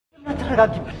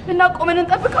ተረጋጊ እና ቆመን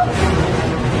እንጠብቀው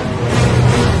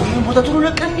ቦታቱን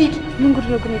ለቀንዲድ ምን ጉድ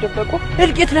ነው ግን ይደበቁ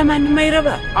እልቂት ለማንም አይረባ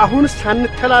አሁንስ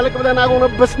ሳንተላለቅ ብለን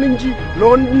አጎነበስን እንጂ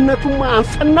ለወንድነቱም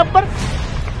አንሰን ነበር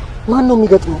ማን ነው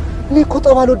የሚገጥመው እኔ እኮ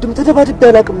ጠባልወድም ተደባድቤ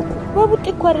አላቅም እኮ በቡጥ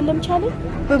እኮ አይደለም ቻለ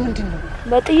በምንድን ነው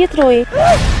በጥይት ነው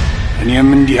እኔም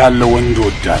እንዲህ ያለ ወንድ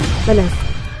ወዳለሁ በላስ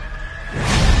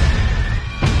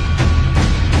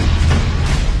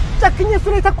ጨክኜ እሱ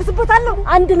ላይ ተኩስበታለሁ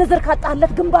አንድ ነዘር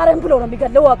ካጣለት ግንባሬን ብሎ ነው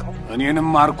የሚገለው ዋቀው እኔንም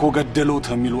ማርኮ ገደለው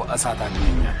ተሚሉ አሳት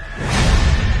አገኘኛል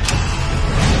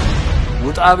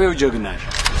ውጣቤው ጀግናሽ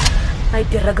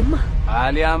አይደረግማ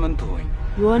አሊያምን ተሆኝ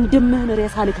የወንድምህን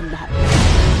ሬሳ ልክልሃል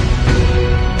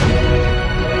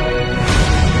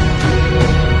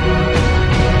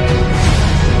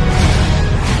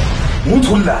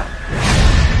ሙቱላ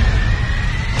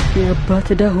የአባት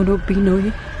ዕዳ ሆኖብኝ ነው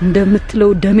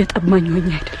እንደምትለው ደም የጠማኝ ሆኜ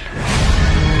አይደለም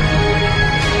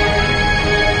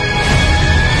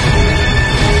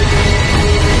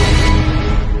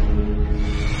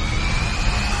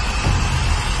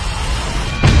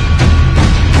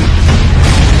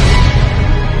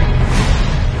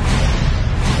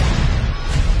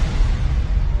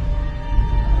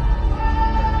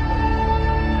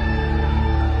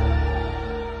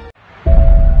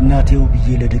እናቴው ብዬ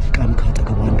ለደቂቃም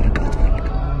ካጠገቧ እንድርቃት ፈልግ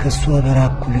ከሷ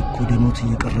በራኩል እኮ ደሞት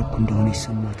እየቀረብኩ እንደሆነ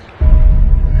ይሰማታል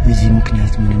የዚህ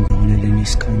ምክንያት ምን እንደሆነ ለኔ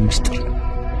እስካሁን ምስጢር ነው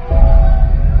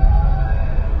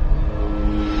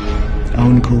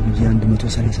አሁን ከውብዬ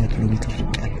 130 ኪሎ ሜትር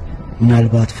ርቄያለሁ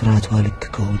ምናልባት ፍርሃቷ ልክ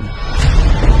ከሆነ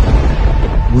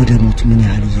ወደ ሞት ምን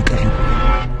ያህል እየቀረብኩ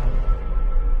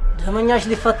ደመኛሽ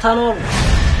ሊፈታ ነው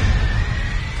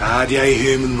ታዲያ ይሄ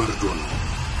ምን መርዶ ነው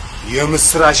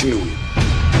የምስራች ነው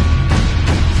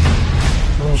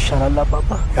ይሻላል አባባ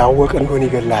ያወቀ እንደሆነ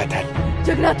ይገላታል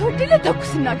ጀግና ተወድለ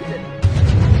ተኩስና ግደል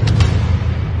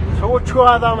ሰዎቹ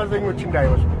ዋዛ መዘኞች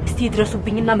እንዳይወስዱ እስቲ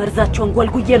ድረሱብኝና መርዛቸውን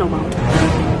ጎልጉዬ ነው ማውጣት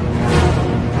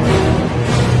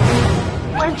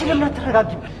አንቺ ለምን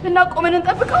አትረጋጊ እና ቆመን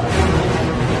እንጠብቀው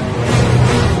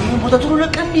ቦታቱን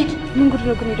ለቀንዲድ ምን ጉድ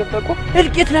ነው ግን ይደበቁ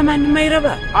እልቂት ለማንም አይረባ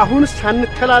አሁንስ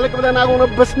ሳንተላለቅ ብለን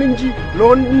አጎነበስን እንጂ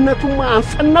ለወንድነቱም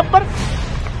አንሰን ነበር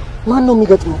ማን ነው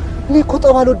የሚገጥመው እኔ እኮ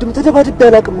ጠባልወድም ተደባድቤ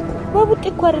አላቅም እኮ በቡጥ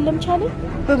እኮ አይደለም ቻለ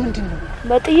በምንድን ነው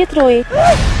በጥይት ነው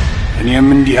እኔም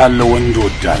እንዲህ ያለ ወንድ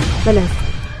ወዳለሁ በላስ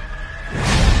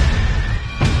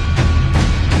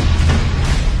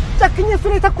ጨክኜ እሱ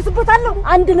ላይ ተኩስበታለሁ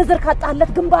አንድ ነዘር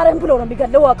ካጣለት ግንባሬን ብሎ ነው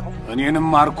የሚገለው ዋቀው እኔንም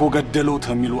ማርኮ ገደለው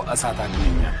ተሚሉ አሳት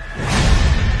አገኘኛል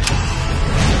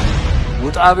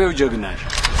ውጣቤው ጀግናሽ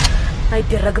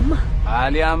አይደረግማ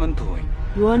አሊያምን ተሆኝ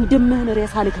የወንድምህን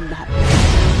ሬሳ ልክልሃል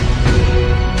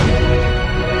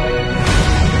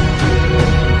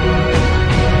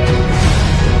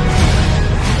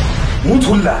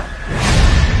ሙቱላ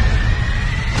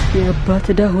የአባት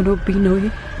ዕዳ ሆኖብኝ ነው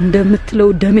እንደምትለው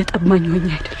ደም የጠማኝ ሆኜ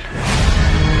አይደለም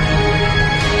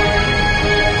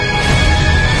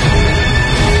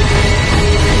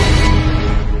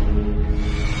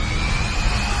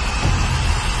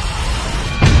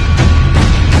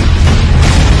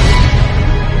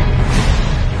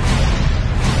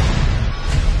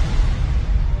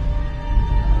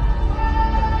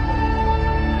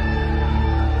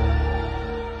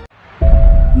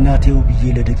እናቴው ብዬ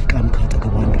ለደቂቃም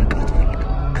ካጠገቧ እንድርቃት ፈልግ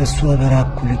ከሷ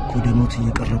በራኩል እኮ ደሞት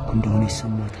እየቀረብኩ እንደሆነ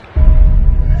ይሰማታል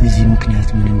የዚህ ምክንያት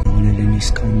ምን እንደሆነ ለኔ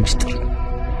እስካሁን ምስጢር ነው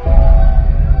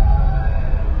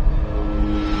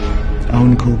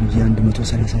አሁን ከውብዬ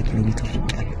 130 ኪሎ ሜትር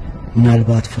ርቄያለሁ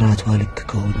ምናልባት ፍርሃቷ ልክ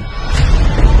ከሆነ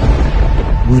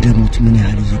ወደ ሞት ምን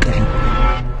ያህል እየቀረብኩ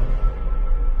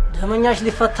ደመኛሽ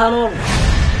ሊፈታ ነው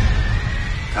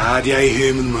ታዲያ ይሄ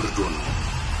ምን መርዶ ነው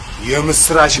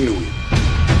የምስራች ነው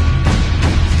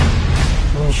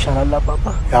ይሻላል አባባ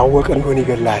ያወቀ እንደሆነ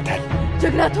ይገላታል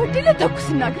ጀግና ተወድለ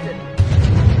ተኩስና ግደል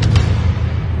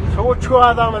ሰዎቹ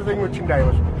ዋዛ መዘኞች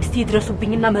እንዳይወስዱ እስቲ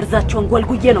ድረሱብኝና መርዛቸውን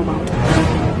ጎልጉዬ ነው ማውጣት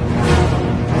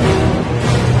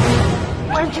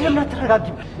አንቺ ለምን አትረጋጊ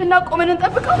እና ቆመን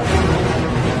እንጠብቀው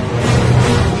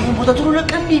ቦታቱን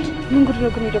ለቀንዲድ ምን ጉድ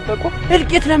ነው ግን ይደበቁ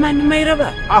እልቂት ለማንም አይረባ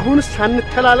አሁንስ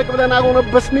ሳንተላለቅ ብለን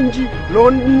አጎነበስን እንጂ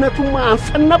ለወንድነቱም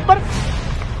አንሰን ነበር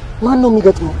ማን ነው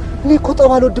የሚገጥመው እኔ እኮ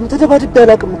ጠባልወድም ተደባድቤ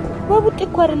አላቅም እኮ በቡጥ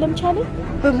እኮ አይደለም ቻለ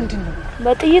በምንድን ነው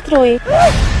በጥይት ነው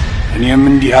እኔም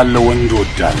እንዲህ ያለ ወንድ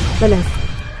ወዳለሁ በላስ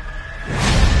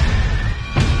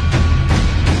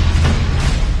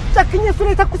ጨክኜ እሱ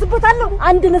ላይ ተኩስበታለሁ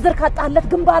አንድ ነዘር ካጣለት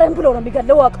ግንባሬን ብሎ ነው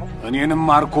የሚገለው ዋቀው እኔንም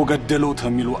ማርኮ ገደለው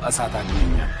ተሚሉ አሳት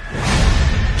አገኘኛል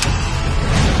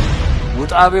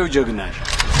ውጣቤው ጀግናሽ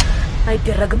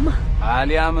አይደረግማ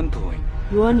አሊያምን ተሆኝ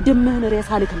የወንድምህን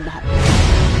ሬሳ ልክልሃል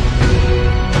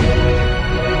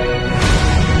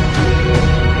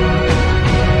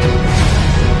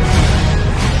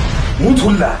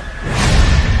ሙቱላ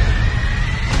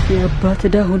የአባት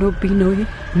ዕዳ ሆኖብኝ ነው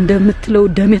እንደምትለው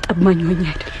ደም የጠማኝ ሆኜ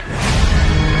አይደለም።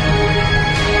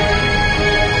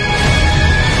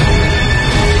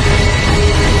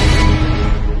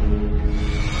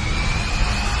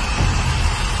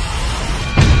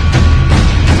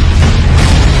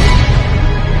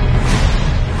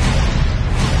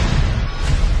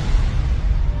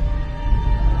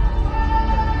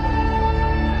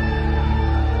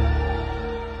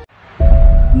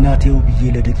 እናቴው ብዬ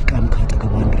ለደቂቃም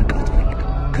ካጠገቧ እንድርቃት ፈልግ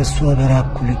ከሷ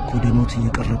በራኩ ልክ ወደ ሞት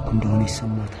እየቀረብኩ እንደሆነ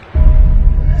ይሰማታል።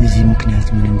 የዚህ ምክንያት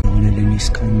ምን እንደሆነ ለኔ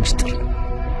እስካሁን ምስጢር ነው።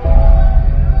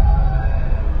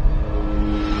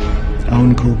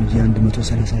 አሁን ከውብዬ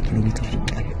 130 ኪሎ ሜትር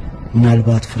ርቄያለሁ።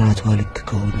 ምናልባት ፍርሃቷ ልክ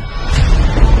ከሆነ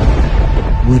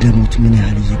ወደ ሞት ምን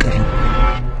ያህል እየቀረብኩ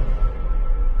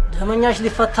ደመኛሽ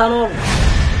ሊፈታ ነው።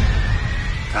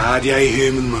 ታዲያ ይሄ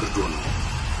ምን መርዶ ነው?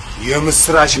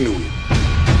 የምስራች ነው።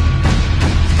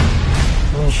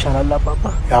 ይሻላል አባባ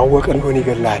ያወቀ እንደሆነ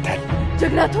ይገላታል።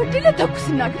 ጀግና ተወድለ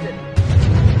ተኩስና ግደል።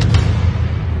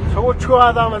 ሰዎቹ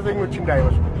ዋዛ መዘኞች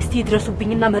እንዳይመስሉ እስቲ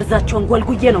ድረሱብኝና መርዛቸውን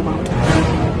ጎልጉዬ ነው ማውጣት።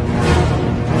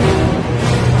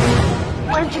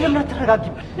 አንቺ ለምን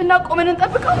አትረጋጊም? እና ቆመን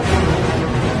እንጠብቀው።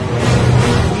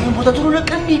 ይሄን ቦታ ጥሩ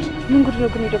ለቀንዲድ ምን ጉድ ነው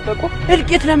ግን የደበቁ?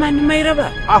 እልቂት ለማንም አይረባ።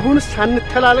 አሁንስ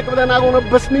ሳንተላለቅ ብለን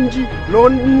አጎነበስን እንጂ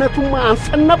ለወንድነቱማ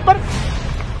አንሰን ነበር።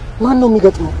 ማን ነው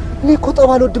የሚገጥመው? እኔ እኮ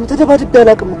ጠባል ወድም ተደባድቤ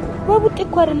አላውቅም እኮ። በቡጤ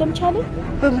እኮ አይደለም ቻለ።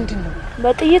 በምንድን ነው?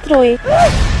 በጥይት ነው።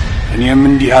 እኔም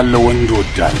እንዲህ ያለ ወንድ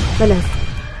ወዳለሁ። በላስ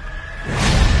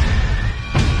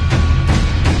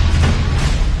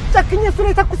ጨክኜ እሱ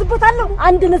ላይ ተኩስበታለሁ።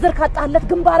 አንድ ነዘር ካጣለት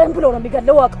ግንባሬን ብሎ ነው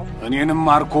የሚገለው ዋቀው። እኔንም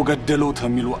ማርኮ ገደለው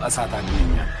ተሚሉ እሳት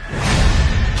አገኘኛል።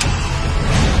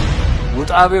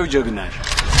 ውጣቤው ጀግናሽ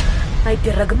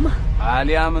አይደረግማ።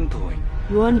 አሊያ ምን ትሆኝ?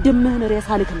 የወንድምህን ሬሳ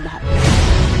ልክልሃል።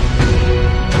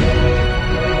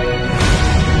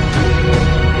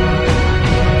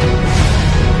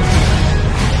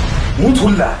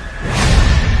 ሙቱላ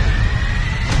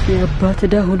የአባት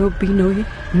ዕዳ ሆኖብኝ ነው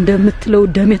እንደምትለው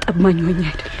ደም የጠማኝ ሆኜ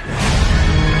አይደለም።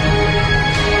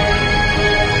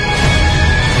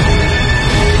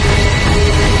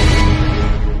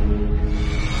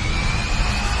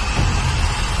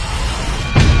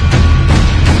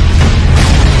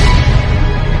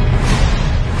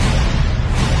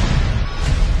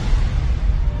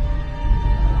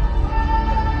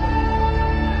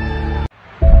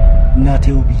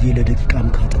 እናቴው ብዬ ለደቂቃም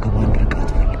ካጠገቧ እንድርቃት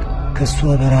ፈልግ ከሷ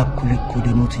በራኩ ልክ ወደ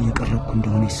ሞት እየቀረብኩ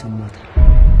እንደሆነ ይሰማታል።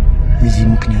 የዚህ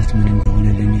ምክንያት ምን እንደሆነ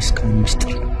ለኔ እስካሁን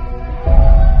ምስጢር ነው።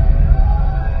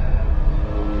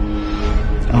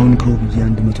 አሁን ከውብዬ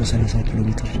 130 ኪሎ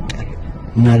ሜትር ርቄያለሁ።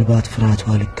 ምናልባት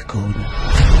ፍርሃቷ ልክ ከሆነ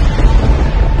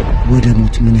ወደ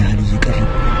ሞት ምን ያህል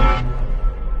እየቀረብኩ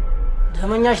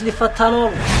ደመኛሽ ሊፈታ ነው።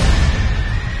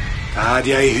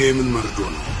 ታዲያ ይሄ ምን መርዶ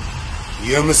ነው?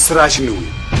 የምስራች ነው።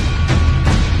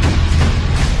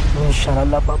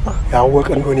 ይሻላል አባባ ያወቀ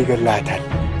እንደሆነ ይገላታል።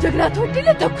 ጀግና ተወድለ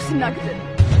ተኩስና ግደል።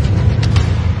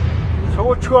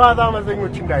 ሰዎቹ ዋዛ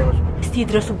መዘኞች እንዳይመስሉ እስቲ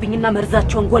ድረሱብኝና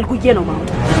መርዛቸውን ጎልጉዬ ነው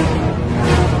ማውጣት።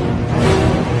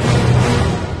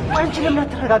 አንቺ ለምን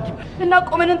አትረጋጊም? እና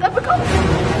ቆመን እንጠብቀው።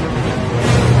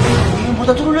 ይሄን ቦታ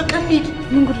ጥሩ ለቀንዲድ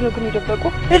ምን ጉድ ነው ግን የደበቁ?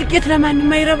 እልቂት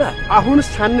ለማንም አይረባ። አሁንስ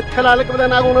ሳንተላለቅ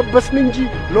ብለን አጎነበስን እንጂ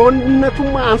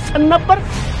ለወንድነቱማ አንሰን ነበር።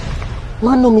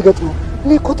 ማን ነው የሚገጥመው?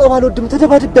 እኔ እኮ ጠባል ወድም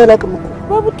ተደባድቤ አላውቅም እኮ።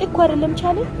 በቡጤ እኮ አይደለም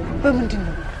ቻለ። በምንድን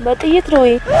ነው? በጥይት ነው።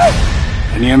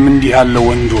 እኔም እንዲህ ያለ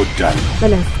ወንድ ወዳለሁ።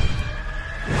 በላስ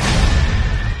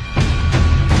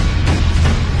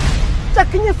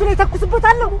ጨክኜ እሱ ላይ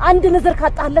ተኩስበታለሁ። አንድ ነዘር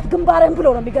ካጣለት ግንባሬን ብሎ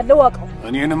ነው የሚገለው ዋቀው።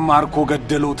 እኔንም ማርኮ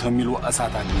ገደለው ተሚሉ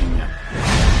እሳት አገኘኛል።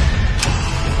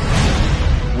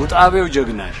 ውጣቤው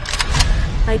ጀግናሽ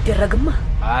አይደረግማ።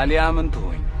 አሊያ ምን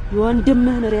ትሆኝ?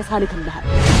 የወንድምህን ሬሳ ልክልሃል።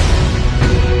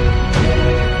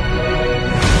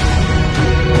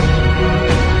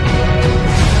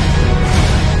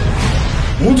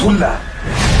 ሙቱላ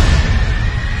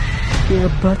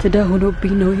የአባት ዕዳ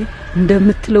ሆኖብኝ ነው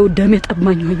እንደምትለው ደም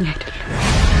የጠማኝ ሆኜ አይደለም።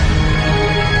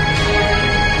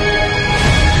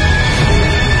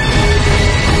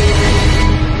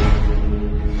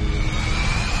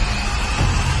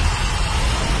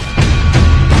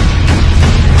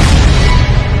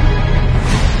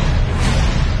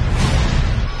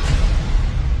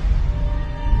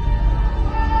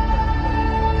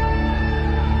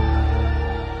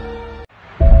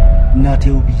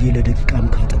 እናቴው ብዬ ለደቂቃም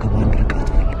ካጠገቧ እንድርቃት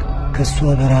ፈልግ ከሷ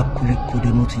በራኩ ልክ ወደ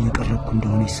ሞት እየቀረብኩ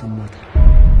እንደሆነ ይሰማታል።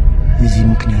 የዚህ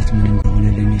ምክንያት ምን እንደሆነ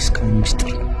ለኔ እስካሁን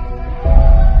ምስጢር ነው።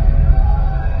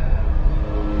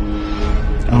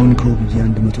 አሁን ከውብዬ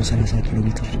 130 ኪሎ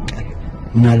ሜትር ርቄያለሁ።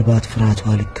 ምናልባት ፍርሃቷ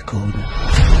ልክ ከሆነ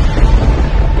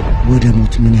ወደ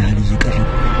ሞት ምን ያህል እየቀረበ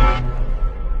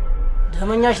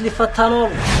ደመኛሽ ሊፈታ ነው።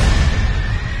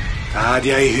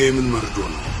 ታዲያ ይሄ ምን መርዶ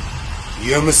ነው?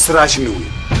 የምስራች ነው።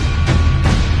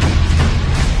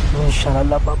 ምን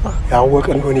ይሻላል አባባ? ያወቀ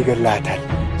እንደሆነ ይገላታል።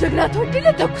 ጀግና ተወድለ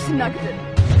ተኩስና ግደል።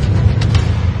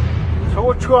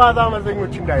 ሰዎቹ ዋዛ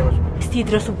መዘኞች እንዳይመስሉ እስቲ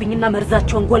ድረሱብኝና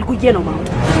መርዛቸውን ጎልጉዬ ነው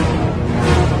ማውጣት።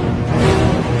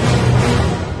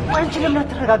 አንቺ ለምን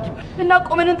አትረጋጊም? እና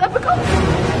ቆመን እንጠብቀው።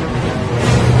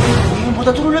 ይሄን ቦታ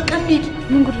ቶሎ ለቀን እንሂድ።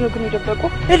 ምን ጉድ ነው ግን የደበቁ?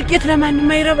 እልቂት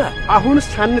ለማንም አይረባ። አሁንስ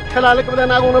ሳንተላለቅ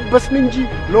ብለን አጎነበስን እንጂ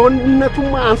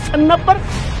ለወንድነቱማ አንሰን ነበር።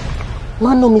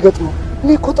 ማን ነው የሚገጥመው?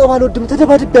 እኔ እኮ ጠብ አልወድም፣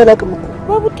 ተደባድቤ አላውቅም እኮ።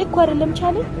 በቡጢ እኮ አይደለም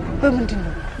ቻለ። በምንድን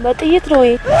ነው? በጥይት ነው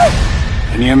ወይ?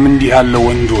 እኔም እንዲህ ያለ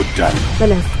ወንድ ወዳለሁ።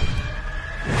 በላስ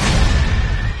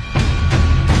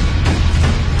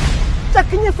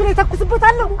ጨክኜ እሱ ላይ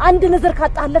ተኩስበታለሁ። አንድ ነዘር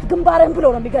ካጣለት ግንባርን ብሎ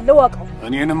ነው የሚገለው ዋቀው።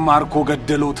 እኔንም ማርኮ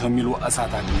ገደለው ተሚሉ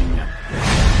እሳት አድነኛ።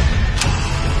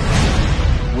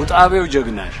 ውጣቤው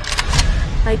ጀግናሽ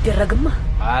አይደረግማ።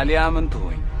 አሊያ ምን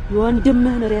ትሆይ?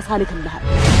 የወንድምህን ሬሳ ልክልሃል።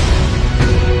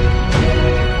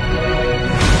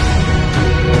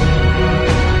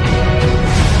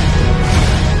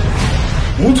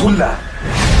 ሙቱላ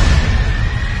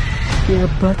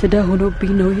የአባት ዕዳ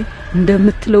ሆኖብኝ ነው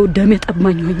እንደምትለው ደም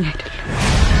የጠማኝ ሆኜ አይደለም።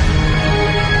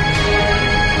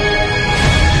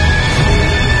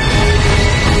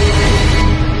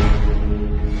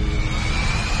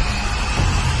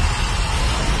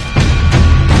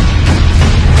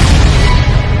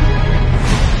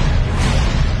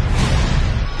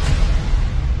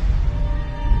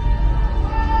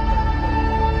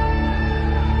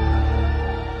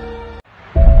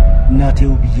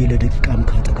 እናቴው ብዬ ለደቂቃም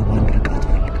ካጠገቧ እንድርቃት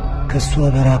ፈልግ ከሷ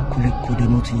በራኩ ልክ ወደ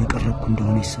ሞት እየቀረብኩ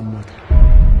እንደሆነ ይሰማታል።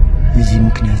 የዚህ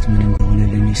ምክንያት ምን እንደሆነ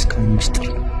ለኔ እስካሁን ምስጢር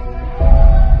ነው።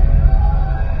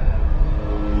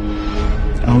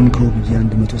 አሁን ከውብዬ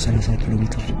 130 ኪሎ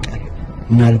ሜትር ርቄያለሁ።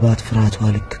 ምናልባት ፍርሃቷ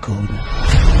ልክ ከሆነ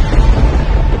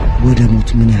ወደ ሞት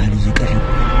ምን ያህል እየቀረበ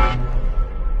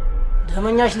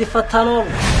ደመኛሽ ሊፈታ ነው።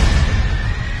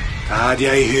 ታዲያ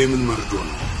ይሄ ምን መርዶ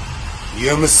ነው?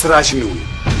 የምስራች ነው።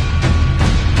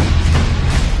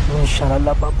 ምን ይሻላል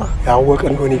አባባ? ያወቀ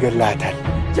እንደሆነ ይገላታል።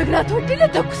 ጀግና ተወድለ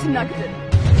ተኩስና ግደል።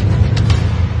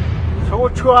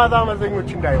 ሰዎቹ ዋዛ መዘኞች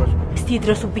እንዳይመስሉ እስቲ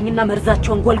ድረሱብኝና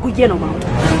መርዛቸውን ጎልጉዬ ነው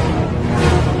ማውጣት።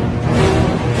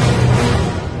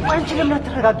 አንቺ ለምን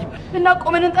አትረጋጊም? እና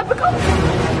ቆመን እንጠብቀው።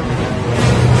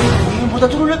 ይሄን ቦታ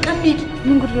ቶሎ ለቀን እንሂድ።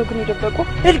 ምን ጉድ ነው ግን የደበቁ?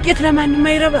 እልቂት ለማንም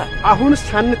አይረባ። አሁንስ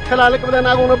ሳንተላለቅ ብለን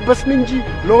አጎነበስን እንጂ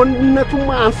ለወንድነቱማ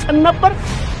አንሰን ነበር።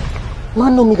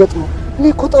 ማን ነው የሚገጥመው? እኔ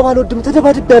እኮ ጠብ አልወድም፣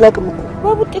 ተደባድቤ አላውቅም እኮ።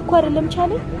 በቡጢ እኮ አይደለም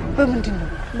ቻለ። በምንድን ነው?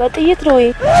 በጥይት ነው ወይ?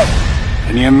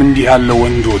 እኔም እንዲህ ያለ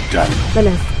ወንድ ወዳለሁ።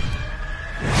 በላስ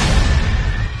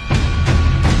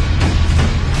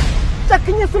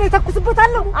ጨክኜ እሱ ላይ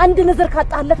ተኩስበታለሁ። አንድ ነዘር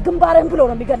ካጣለት ግንባርን ብሎ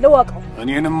ነው የሚገለው ዋቀው።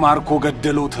 እኔንም ማርኮ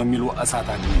ገደለው ተሚሉ እሳት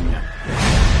አድነኛ።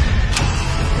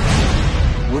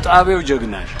 ውጣቤው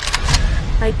ጀግናሽ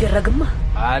አይደረግማ።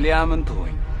 አሊያ ምን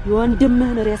ትሆይ?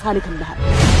 የወንድምህን ሬሳ ልክልሃል።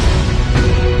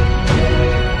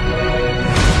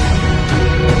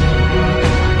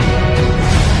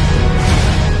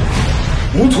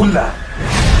 ሙቱላ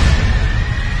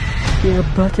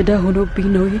የአባት ዕዳ ሆኖብኝ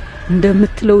ነው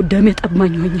እንደምትለው ደም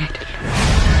የጠማኝ ሆኜ አይደለም።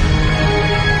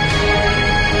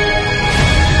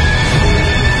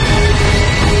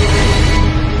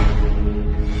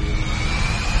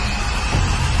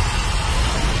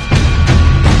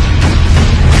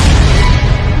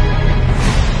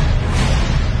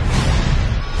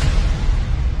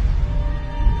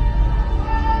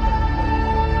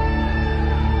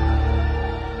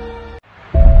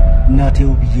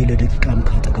 እናቴው ብዬ ለደቂቃም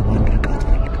ካጠገቧ እንድርቃት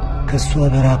ፈልግ ከሷ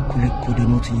በራኩ ልክ ወደ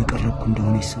ሞት እየቀረብኩ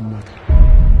እንደሆነ ይሰማታል።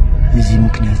 የዚህ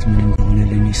ምክንያት ምን እንደሆነ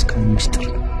ለኔ እስካሁን ምስጢር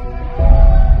ነው።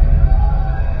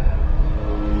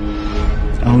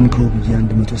 አሁን ከውብዬ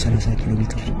 130 ኪሎ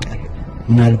ሜትር ርቄያለሁ።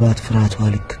 ምናልባት ፍርሃቷ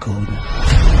ልክ ከሆነ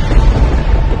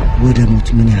ወደ ሞት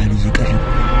ምን ያህል እየቀረበ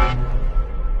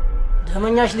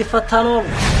ደመኛሽ ሊፈታ ነው።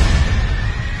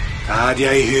 ታዲያ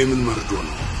ይሄ ምን መርዶ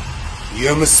ነው?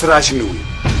 የምስራች ነው።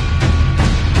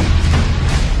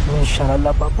 ምን ይሻላል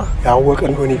አባባ? ያወቀ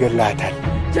እንደሆነ ይገላታል።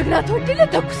 ጀግና ተወድለ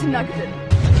ተኩስና ግደል።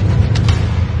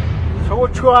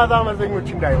 ሰዎቹ ዋዛ መዘኞች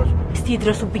እንዳይመስሉ እስቲ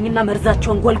ድረሱብኝና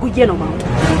መርዛቸውን ጎልጉዬ ነው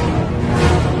ማውጣት።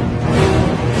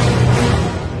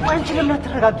 አንቺ ለምን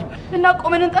አትረጋጊም? እና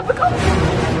ቆመን እንጠብቀው።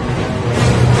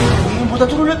 ይሄን ቦታ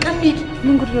ቶሎ ለቀን እንሂድ።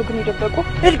 ምን ጉድ ነው ግን የደበቁ?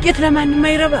 እልቂት ለማንም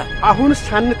አይረባ። አሁንስ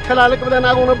ሳንተላለቅ ብለን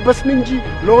አጎነበስን እንጂ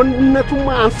ለወንድነቱማ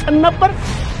አንሰን ነበር።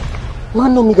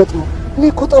 ማን ነው የሚገጥመው? እኔ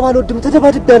እኮ ጠብ አልወድም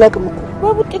ተደባድቤ አላውቅም እኮ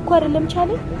በቡጤ እኮ አይደለም ቻለ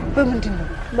በምንድን ነው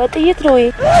በጥይት ነው ወይ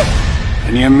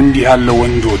እኔም እንዲህ ያለ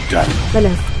ወንድ ወዳለሁ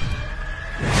በላስ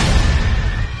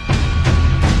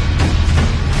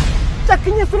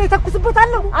ጨክኜ እሱ ላይ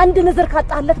ተኩስበታለሁ አንድ ነዘር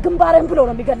ካጣለት ግንባሬን ብሎ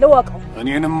ነው የሚገለው አቀው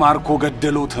እኔንም ማርኮ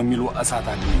ገደለው ተሚሉ አሳት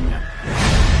አድኛል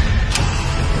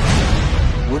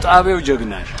ውጣቤው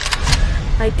ጀግናሽ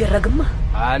አይደረግማ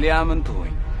አሊያ ምን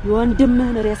ትሆይ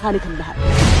የወንድምህን ሬሳ ልክልሃል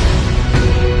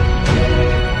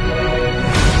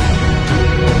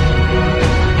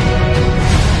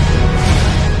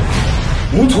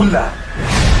ሙቱላ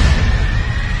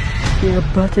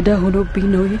የአባት ዕዳ ሆኖብኝ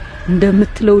ነው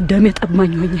እንደምትለው ደም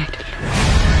የጠማኝ ሆኜ አይደለም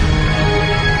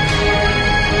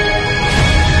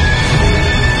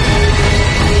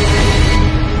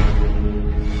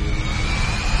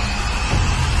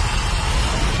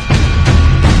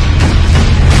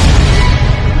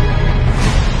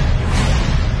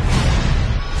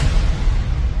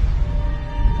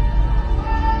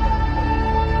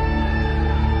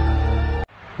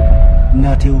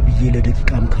እናቴው ብዬ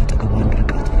ለደቂቃም ካጠገቧ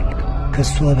እንድርቃት ፈልግ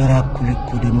ከሷ በራኩ ልክ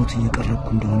ወደ ሞት እየቀረብኩ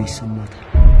እንደሆነ ይሰማታል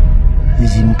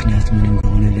የዚህ ምክንያት ምን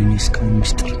እንደሆነ ለኔ እስካሁን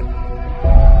ምስጢር ነው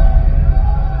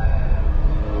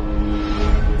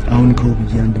አሁን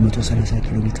ከውብዬ 130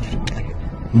 ኪሎ ሜትር ርቄያለሁ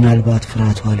ምናልባት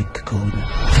ፍርሃቷ ልክ ከሆነ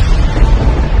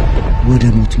ወደ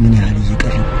ሞት ምን ያህል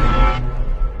እየቀረብኩ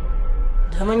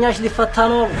ደመኛሽ ሊፈታ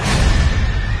ነው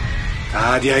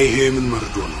ታዲያ ይሄ ምን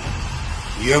መርዶ ነው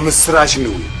የምስራች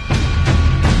ነው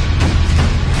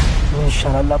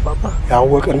ይሻላል አባባ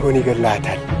ያወቀ እንደሆነ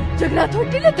ይገላታል ጀግና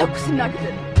ተወድለ ተኩስና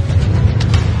ግደል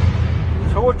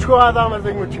ሰዎቹ ዋዛ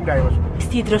መዘኞች እንዳይመስሉ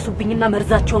እስቲ ድረሱብኝና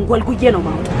መርዛቸውን ጎልጉዬ ነው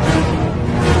ማውጣት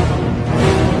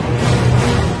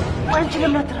አንቺ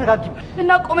ለምን አትረጋጊም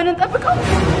እና ቆመን እንጠብቀው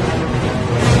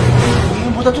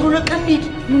ይሄን ቦታ ጥሩ ለቀንዲድ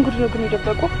ምን ጉድ ነው ግን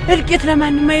ይደበቁ እልቂት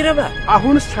ለማንም አይረባ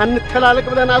አሁንስ ሳንተላለቅ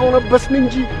ብለን አጎነበስን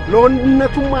እንጂ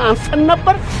ለወንድነቱማ አንሰን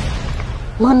ነበር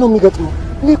ማን ነው የሚገጥመው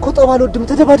እኔ እኮ ጠብ አልወድም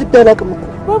ተደባድቤ አላውቅም እኮ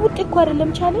በቡጤ እኮ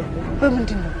አይደለም ቻለ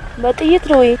በምንድን ነው በጥይት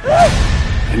ነው ወይ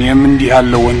እኔም እንዲህ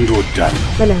ያለ ወንድ ወዳለሁ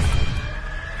በላስ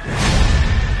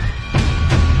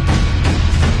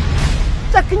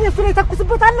ጨክኜ እሱ ላይ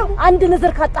ተኩስበታለሁ አንድ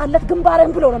ነዘር ካጣለት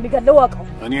ግንባሬን ብሎ ነው የሚገለው አቀው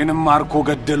እኔንም ማርኮ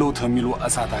ገደለው ተሚሉ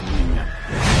አሳት አድኛል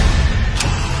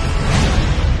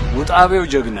ውጣቤው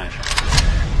ጀግናሽ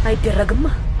አይደረግማ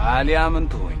አሊያ ምን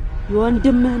ትሆይ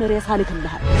የወንድምህን ሬሳ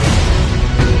ልክልሃል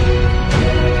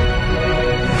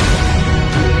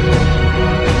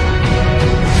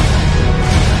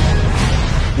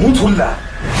ሙቱላ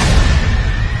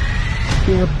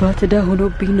የአባት ዕዳ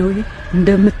ሆኖብኝ ነው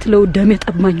እንደምትለው ደም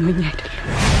የጠማኝ ሆኜ አይደለም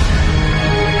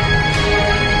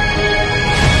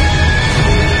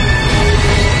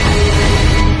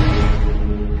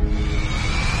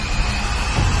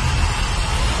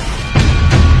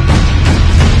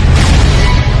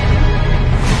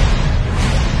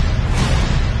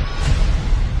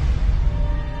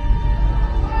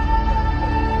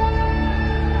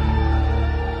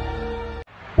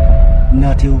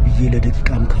እናቴው ብዬ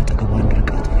ለደቂቃም ካጠገቧ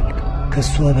እንድርቃት ፈልግ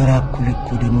ከሷ በራኩ ልክ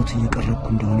ወደ ሞት እየቀረብኩ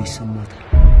እንደሆነ ይሰማታል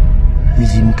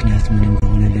የዚህ ምክንያት ምን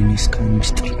እንደሆነ ለኔ እስካሁን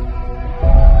ምስጢር ነው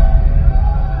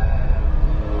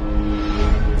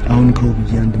አሁን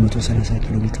ከውብዬ 130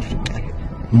 ኪሎ ሜትር ርቄያለሁ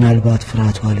ምናልባት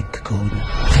ፍርሃቷ ልክ ከሆነ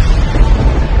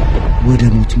ወደ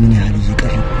ሞት ምን ያህል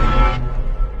እየቀረብኩ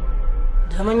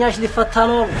ደመኛሽ ሊፈታ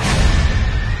ነው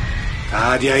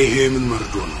ታዲያ ይሄ ምን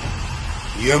መርዶ ነው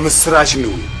የምስራች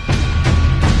ነው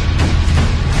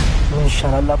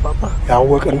ይሻላል አባባ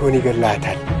ያወቀ እንደሆነ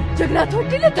ይገላታል ጀግና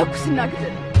ተወድለ ተኩስና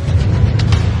ግደል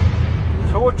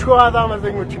ሰዎቹ ዋዛ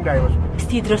መዘኞች እንዳይመስሉ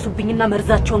እስቲ ድረሱብኝና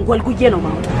መርዛቸውን ጎልጉዬ ነው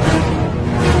ማውጣት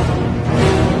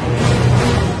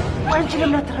አንቺ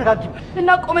ለምን አትረጋጊም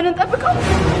እና ቆመን እንጠብቀው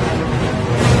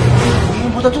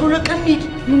ይሄን ቦታ ጥሩ ለቀንዲድ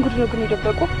ምን ጉድ ነው ግን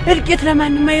ይደበቁ እልቂት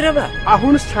ለማንም አይረባ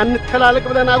አሁንስ ሳንተላለቅ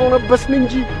ብለን አጎነበስን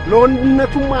እንጂ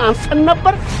ለወንድነቱማ አንሰን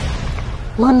ነበር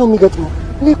ማን ነው የሚገጥመው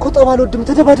እኔ እኮ ጠብ አልወድም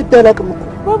ተደባድቤ አላውቅም እኮ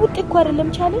በቡጤ እኮ አይደለም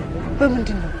ቻለ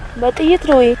በምንድን ነው በጥይት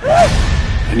ነው ወይ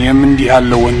እኔም እንዲህ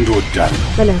ያለ ወንድ ወዳለሁ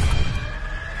በላስ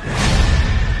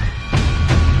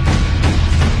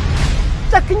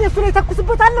ጨክኜ እሱ ላይ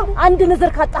ተኩስበታለሁ አንድ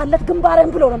ነዘር ካጣለት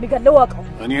ግንባሬን ብሎ ነው የሚገለው አቀው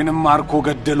እኔንም ማርኮ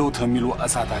ገደለው ተሚሉ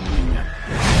አሳት አድኛል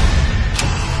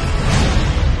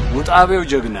ውጣቤው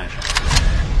ጀግናሽ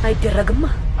አይደረግማ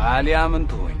አሊያ ምን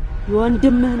ትሆይ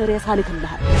የወንድምህን ሬሳ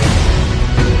ልክልሃል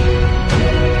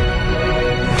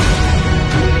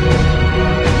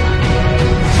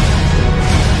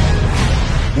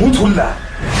ሙቱላ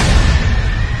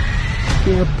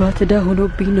የአባት ዕዳ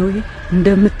ሆኖብኝ ነው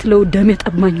እንደምትለው ደም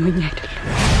የጠማኝ ሆኜ አይደለም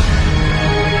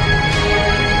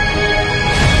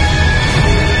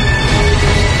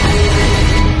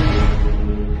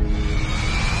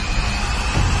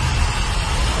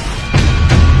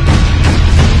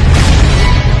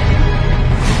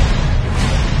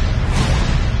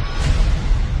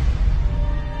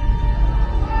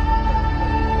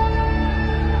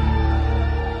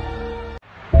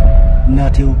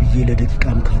ብዬ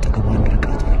ለደቂቃም ካጠገቧ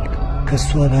እንድርቃት ፈልግ ከሷ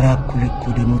በራኩ ልክ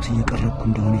ወደ ሞት እየቀረብኩ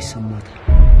እንደሆነ ይሰማታል።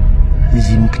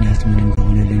 የዚህ ምክንያት ምን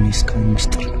እንደሆነ ለኔ እስካሁን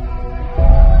ምስጢር ነው።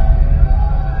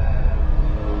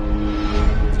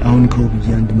 አሁን ከውብዬ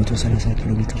 130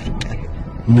 ኪሎ ሜትር ርቄያለሁ።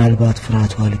 ምናልባት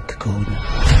ፍርሃቷ ልክ ከሆነ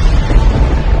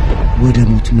ወደ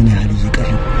ሞት ምን ያህል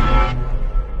እየቀረብኩ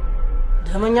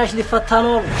ደመኛሽ ሊፈታ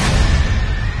ነው።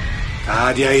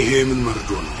 ታዲያ ይሄ ምን መርዶ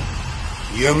ነው?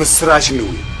 የምስራች ነው።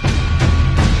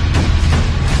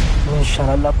 ምን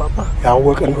ይሻላል አባባ?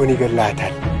 ያወቀ እንደሆነ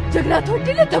ይገላታል። ጀግና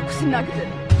ተወድለ ተኩስና ግደል።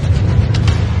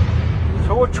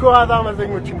 ሰዎቹ ዋዛ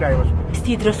መዘኞች እንዳይመስሉ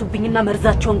እስቲ ድረሱብኝና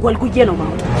መርዛቸውን ጎልጉዬ ነው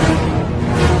ማውጣት።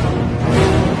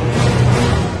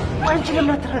 አንቺ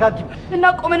ለምን አትረጋጊም?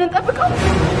 እና ቆመን እንጠብቀው።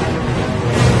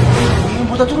 ይሄን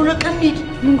ቦታ ቶሎ ለቀን እንሂድ።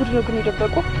 ምን ጉድ ነው ግን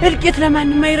የደበቁ? እልቂት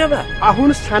ለማንም አይረባ።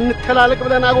 አሁንስ ሳንተላለቅ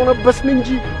ብለን አጎነበስን እንጂ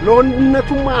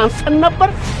ለወንድነቱማ አንሰን ነበር።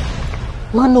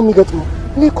 ማን ነው የሚገጥመው?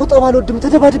 እኔ እኮ ጠብ አልወድም፣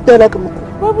 ተደባድቤ አላውቅም እኮ።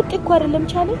 በቡጤ እኮ አይደለም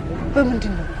ቻለ።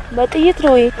 በምንድን ነው? በጥይት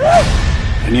ነው ወይ?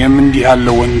 እኔም እንዲህ ያለ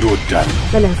ወንድ ወዳለሁ።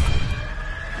 በላስ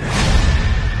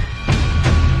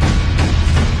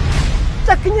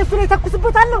ጨክኜ እሱ ላይ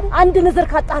ተኩስበታለሁ። አንድ ንዝር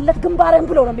ካጣለት ግንባሬን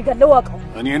ብሎ ነው የሚገለው ዋቀው።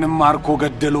 እኔንም ማርኮ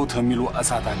ገደለው ተሚሉ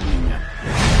እሳት አድነኛል።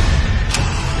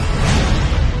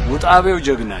 ውጣቤው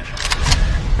ጀግናሽ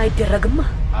አይደረግማ።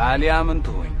 አሊያ ምን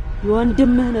ትሆኝ?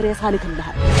 የወንድምህን ሬሳ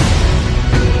ልክልሃል።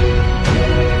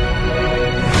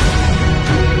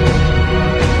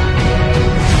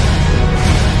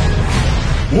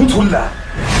 ሙቱላ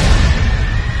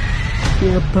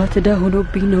የአባት ዕዳ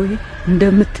ሆኖብኝ ነው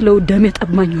እንደምትለው ደም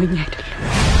የጠማኝ ሆኜ አይደለም።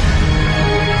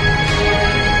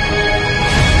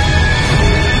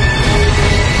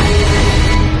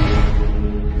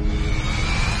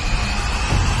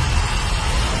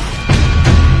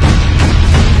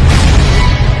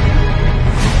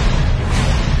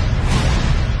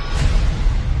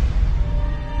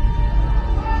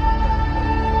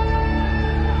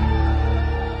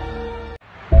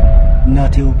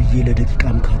 እናቴው ብዬ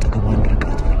ለደቂቃም ካጠገቧ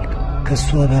እንድርቃት ፈልግ ከሷ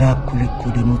በራኩ ልክ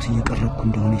ወደ ሞት እየቀረብኩ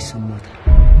እንደሆነ ይሰማታል።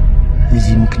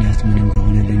 የዚህ ምክንያት ምን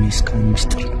እንደሆነ ለኔ እስካሁን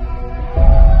ምስጢር ነው።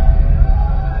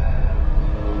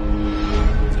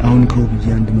 አሁን ከውብዬ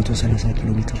 130 ኪሎ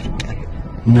ሜትር ርቄያለሁ።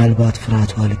 ምናልባት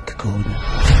ፍርሃቷ ልክ ከሆነ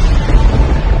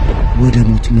ወደ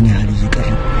ሞት ምን ያህል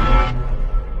እየቀረብኩ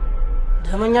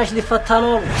ደመኛሽ ሊፈታ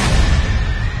ነው።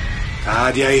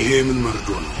 ታዲያ ይሄ ምን መርዶ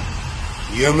ነው?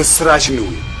 የምስራች ነው።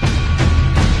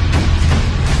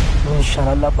 ምን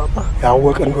ይሻላል አባባ?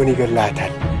 ያወቀ እንደሆነ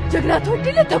ይገላታል። ጀግና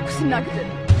ተወድለ ተኩስና ግደል።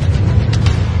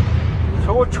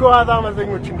 ሰዎቹ ዋዛ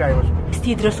መዘኞች እንዳይመስሉ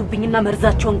እስቲ ድረሱብኝና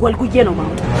መርዛቸውን ጎልጉዬ ነው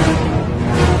ማውጣት።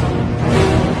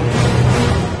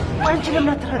 አንቺ ለምን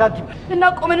አትረጋጊም? እና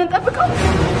ቆመን እንጠብቀው።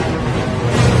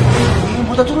 ይሄን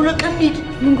ቦታ ቶሎ ለቀን እንሂድ።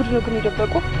 ምን ጉድ ነው ግን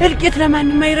የደበቁ? እልቂት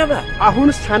ለማንም አይረባ።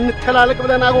 አሁንስ ሳንተላለቅ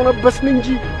ብለን አጎነበስን እንጂ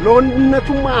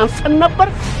ለወንድነቱማ አንሰን ነበር።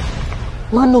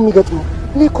 ማን ነው የሚገጥመው?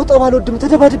 እኔ እኮ ጠብ አልወድም፣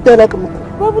 ተደባድቤ አላውቅም እኮ።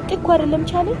 በቡጤ እኮ አይደለም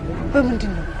ቻለ።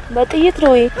 በምንድን ነው? በጥይት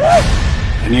ነው ወይ?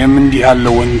 እኔም እንዲህ ያለ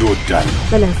ወንድ ወዳለሁ።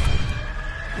 በላስ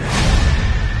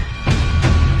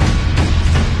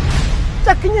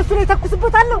ጨክኜ እሱ ላይ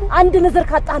ተኩስበታለሁ። አንድ ንዝር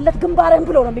ካጣለት ግንባሬን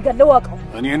ብሎ ነው የሚገለው ዋቀው።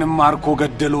 እኔንም ማርኮ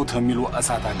ገደለው ተሚሉ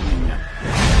እሳት አድነኛል።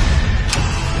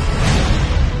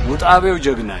 ውጣቤው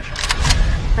ጀግናሽ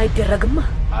አይደረግማ።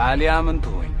 አሊያ ምን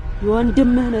ትሆኝ?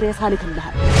 የወንድምህን ሬሳ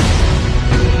ልክልሃል።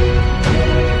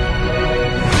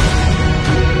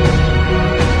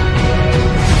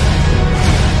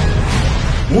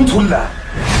 ሙቱላ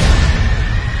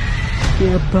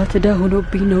የአባት ዕዳ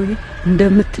ሆኖብኝ ነው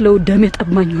እንደምትለው ደም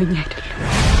የጠማኝ ሆኜ አይደለም።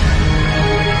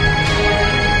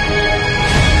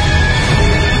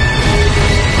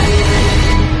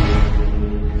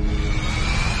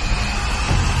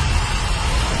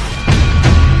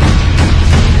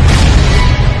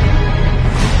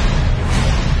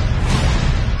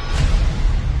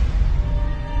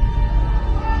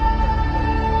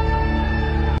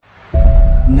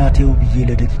 እናቴው ብዬ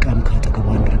ለደቂቃም ካጠገቧ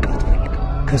እንድርቃት ፈልግ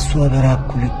ከሷ በራኩ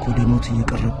ልክ ወደ ሞት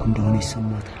እየቀረብኩ እንደሆነ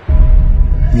ይሰማታል።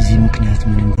 የዚህ ምክንያት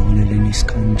ምን እንደሆነ ለኔ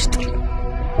እስካሁን ምስጢር ነው።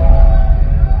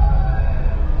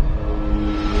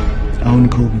 አሁን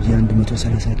ከውብዬ 130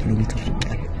 ኪሎ ሜትር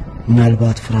ርቄያለሁ።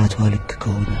 ምናልባት ፍርሃቷ ልክ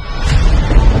ከሆነ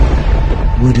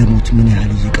ወደ ሞት ምን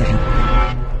ያህል እየቀረብኩ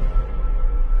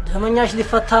ደመኛሽ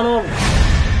ሊፈታ ነው።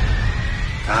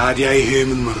 ታዲያ ይሄ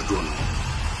ምን መርዶ ነው?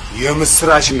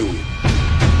 የምስራች ነው።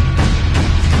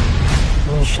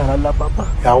 ምን ይሻላል አባባ?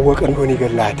 ያወቀ እንደሆነ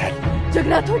ይገላታል።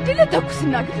 ጀግና ተወድለ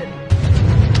ተኩስና ግደል።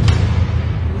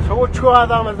 ሰዎቹ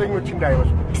ዋዛ መዘኞች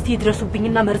እንዳይመስሉ እስቲ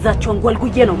ድረሱብኝና መርዛቸውን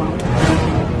ጎልጉዬ ነው ማውጣት።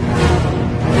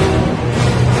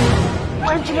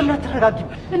 አንቺ ለምን አትረጋጊም?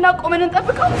 እና ቆመን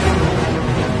እንጠብቀው።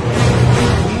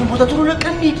 ይሄን ቦታ ቶሎ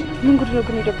ለቀን እንሂድ። ምን ጉድ ነው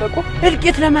ግን የደበቁ?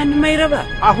 እልቂት ለማንም አይረባ።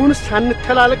 አሁንስ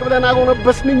ሳንተላለቅ ብለን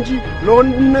አጎነበስን እንጂ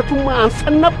ለወንድነቱማ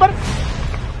አንሰን ነበር።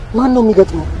 ማን ነው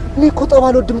የሚገጥመው? እኔ እኮ ጠብ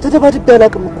አልወድም፣ ተደባድቤ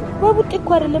አላውቅም እኮ። በቡጤ እኮ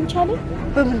አይደለም ቻለ።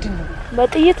 በምንድን ነው?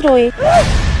 በጥይት ነው ወይ?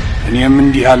 እኔም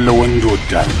እንዲህ ያለ ወንድ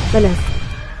ወዳለሁ። በላስ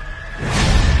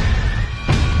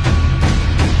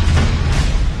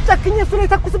ጨክኜ እሱ ላይ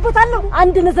ተኩስበታለሁ።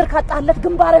 አንድ ንዝር ካጣለት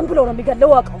ግንባርን ብሎ ነው የሚገለው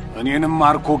ዋቀው። እኔንም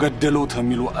ማርኮ ገደለው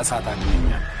ተሚሉ እሳት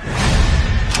አገኘኛል።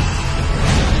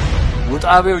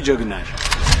 ውጣቤው ጀግናሽ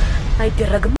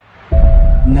አይደረግም።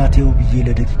 እናቴው ብዬ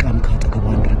ለደቂቃም ካጠገቧ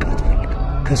እንድርቃት ፈልግ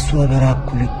ከሷ በራኩ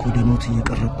ልክ ወደ ሞት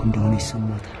እየቀረብኩ እንደሆነ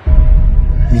ይሰማታል።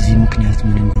 የዚህ ምክንያት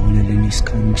ምን እንደሆነ ለኔ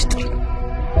እስካሁን ምስጢር ነው።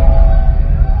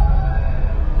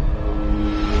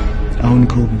 አሁን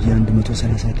ከውብዬ 130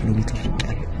 ኪሎ ሜትር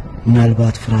ርቄያለሁ።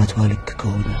 ምናልባት ፍርሃቷ ልክ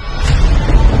ከሆነ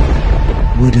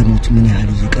ወደ ሞት ምን ያህል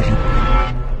እየቀረብኩ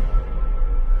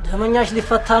ደመኛሽ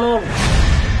ሊፈታ ነው።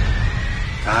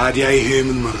 ታዲያ ይሄ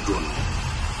ምን መርዶ ነው?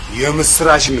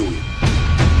 የምስራች ነው።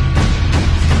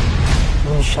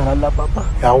 ምን ይሻላል አባባ?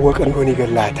 ያወቀ እንደሆነ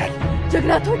ይገላታል።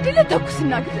 ጀግና ተወድለ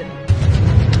ተኩስና ግደል።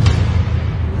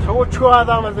 ሰዎቹ ዋዛ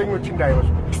መዘኞች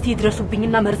እንዳይመስሉ እስቲ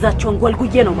ድረሱብኝና መርዛቸውን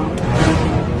ጎልጉዬ ነው ማውጣት።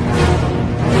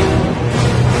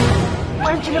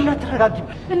 አንቺ ለምን አትረጋጊም?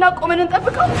 እና ቆመን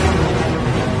እንጠብቀው።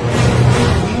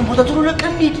 ይሄን ቦታ ቶሎ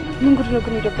ለቀን እንሂድ። ምን ጉድ ነው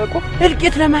ግን የደበቁ?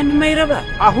 እልቂት ለማንም አይረባ።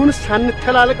 አሁንስ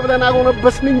ሳንተላለቅ ብለን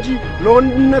አጎነበስን እንጂ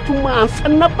ለወንድነቱማ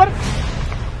አንሰን ነበር።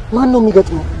 ማን ነው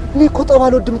የሚገጥመው? እኔ እኮ ጠብ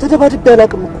አልወድም፣ ተደባድቤ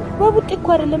አላውቅም እኮ። በቡጤ እኮ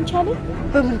አይደለም ቻለ።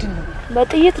 በምንድን ነው?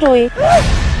 በጥይት ነው ወይ?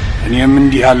 እኔም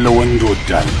እንዲህ ያለ ወንድ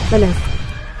ወዳለሁ። በላስ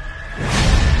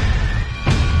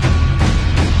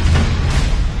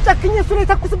ጨክኜ እሱ ላይ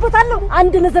ተኩስበታለሁ።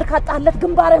 አንድ ንዝር ካጣለት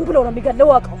ግንባርን ብሎ ነው የሚገለው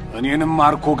ዋቀው። እኔንም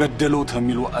ማርኮ ገደለው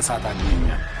ተሚሉ እሳት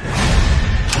አገኘኛል።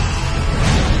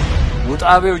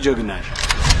 ውጣቤው ጀግናሽ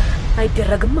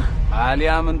አይደረግማ።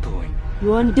 አሊያ ምን ትሆኝ?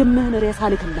 የወንድምህን ሬሳ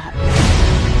ልክልሃል።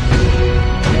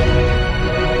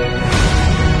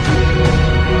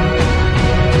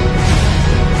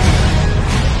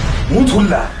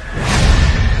 ሙቱላ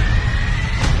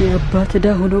የአባት ዕዳ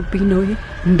ሆኖብኝ ነው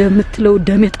እንደምትለው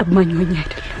ደም የጠማኝ ሆኜ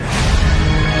አይደለም።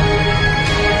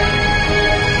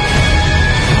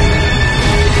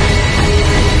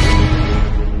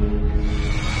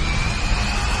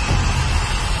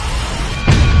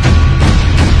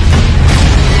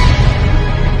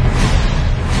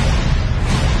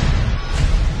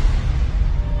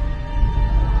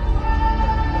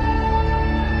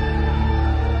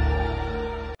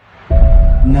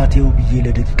 እናቴው ብዬ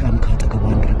ለደቂቃም ካጠገቧ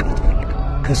እንድርቃት ፈልግ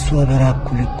ከሷ በራኩ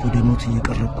ልክ ወደ ሞት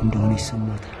እየቀረብኩ እንደሆነ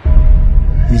ይሰማታል።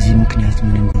 የዚህ ምክንያት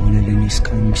ምን እንደሆነ ለኔ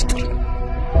እስካሁን ምስጢር ነው።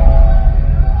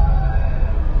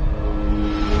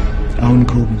 አሁን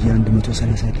ከውብዬ 130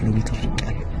 ኪሎ ሜትር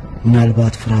ርቄያለሁ።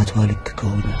 ምናልባት ፍርሃቷ ልክ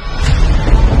ከሆነ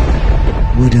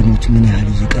ወደ ሞት ምን ያህል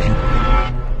እየቀረብኩ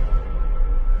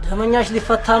ደመኛሽ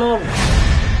ሊፈታ ነው።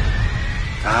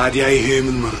 ታዲያ ይሄ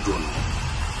ምን መርዶ ነው?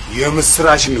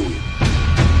 የምስራች ነው።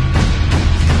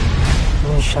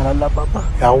 ምን ይሻላል አባባ?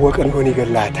 ያወቀ እንደሆነ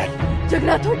ይገላታል።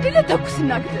 ጀግና ተወድለ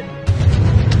ተኩስና ግደል።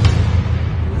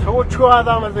 ሰዎቹ ዋዛ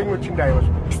መዘኞች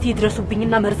እንዳይመስሉ እስቲ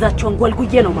ድረሱብኝና መርዛቸውን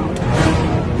ጎልጉዬ ነው ማውጣት።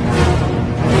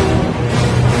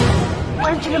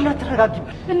 አንቺ ለምን አትረጋጊም?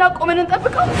 እና ቆመን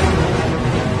እንጠብቀው።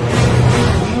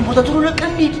 ይሄን ቦታ ቶሎ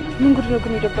ለቀን እንሂድ። ምን ጉድ ነው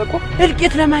ግን የደበቁ?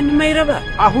 እልቂት ለማንም አይረባ።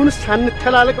 አሁንስ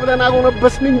ሳንተላለቅ ብለን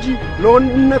አጎነበስን እንጂ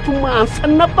ለወንድነቱማ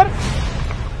አንሰን ነበር።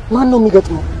 ማን ነው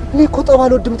የሚገጥመው? እኔ እኮ ጠብ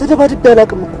አልወድም፣ ተደባድቤ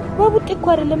አላውቅም እኮ። በቡጤ እኮ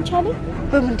አይደለም ቻለ።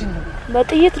 በምንድን ነው?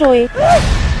 በጥይት ነው ወይ?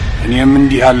 እኔም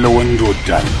እንዲህ ያለ ወንድ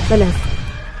ወዳለሁ። በላስ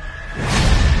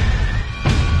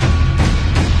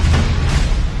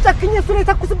ጨክኜ እሱ ላይ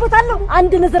ተኩስበታለሁ።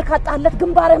 አንድ ንዝር ካጣለት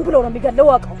ግንባርን ብሎ ነው የሚገለው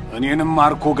ዋቀው። እኔንም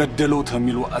ማርኮ ገደለው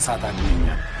ተሚሉ እሳት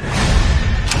አገኘኛል።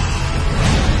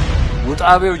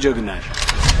 ውጣቤው ጀግናሽ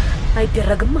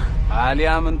አይደረግማ።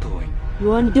 አሊያ ምን ትሆኝ?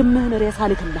 የወንድምህን ሬሳ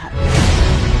ልክልሃል።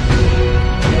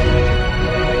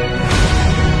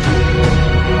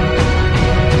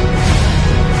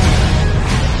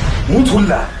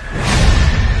 ሙቱላ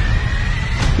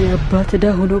የአባት ዕዳ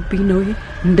ሆኖብኝ ነው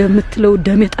እንደምትለው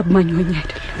ደም የጠማኝ ሆኜ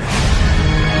አይደለም።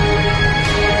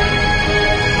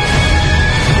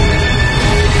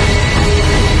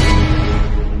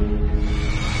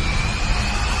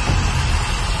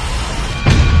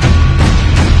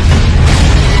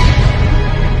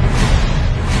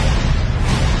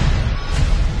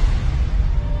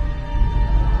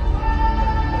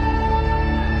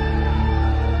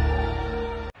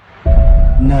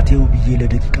 እናቴው ብዬ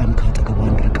ለደቂቃም ካጠገቧ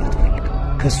እንድርቃት ፈልግ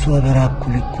ከሷ በራኩ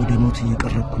ልክ ወደ ሞት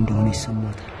እየቀረብኩ እንደሆነ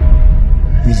ይሰማታል።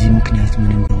 የዚህ ምክንያት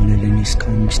ምን እንደሆነ ለኔ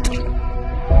እስካሁን ምስጢር ነው።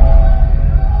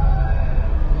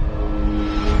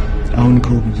 አሁን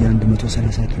ከውብዬ 130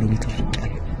 ኪሎ ሜትር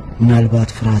ርቄያለሁ። ምናልባት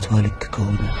ፍርሃቷ ልክ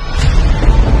ከሆነ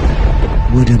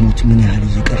ወደ ሞት ምን ያህል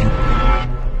እየቀረብኩ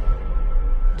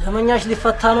ደመኛሽ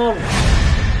ሊፈታ ነው።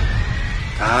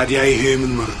 ታዲያ ይሄ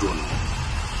ምን መርዶ ነው?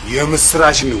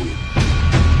 የምስራች ነው።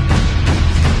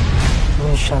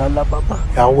 ምን ይሻላል አባባ?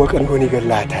 ያወቀ እንደሆነ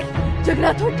ይገላታል። ጀግና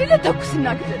ተወድለ ተኩስና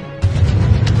ግደል።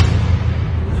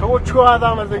 ሰዎቹ ዋዛ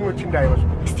መዘኞች እንዳይመስሉ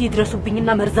እስቲ ድረሱብኝና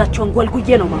መርዛቸውን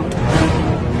ጎልጉዬ ነው ማውጣት።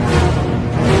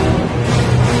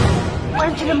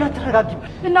 አንቺ ለምን አትረጋጊም?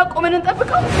 እና ቆመን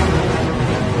እንጠብቀው።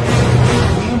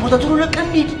 ይሄን ቦታ ቶሎ ለቀን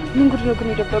እንሂድ። ምን ጉድ ነው ግን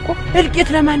የደበቁ? እልቂት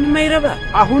ለማንም አይረባ።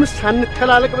 አሁን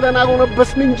ሳንተላለቅ ብለን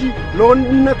አጎነበስን እንጂ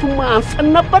ለወንድነቱማ አንሰን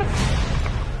ነበር።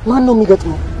 ማን ነው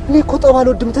የሚገጥመው? እኔ እኮ ጠብ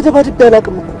አልወድም፣ ተደባድቤ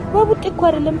አላውቅም እኮ። በቡጤ እኮ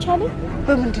አይደለም ቻለ።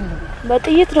 በምንድን ነው?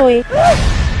 በጥይት ነው።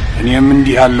 እኔም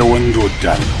እንዲህ ያለ ወንድ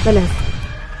ወዳለሁ። በለስ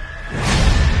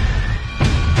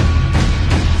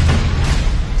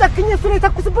ጨክኜ እሱ ላይ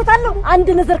ተኩስበታለሁ። አንድ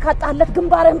ነዘር ካጣለት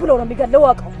ግንባሬን ብሎ ነው የሚገለው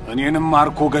አውቀው። እኔንም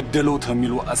ማርኮ ገደለው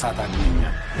ተሚሉ እሳት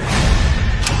አገኘኛል።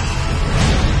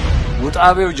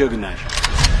 ውጣቤው ጀግናሽ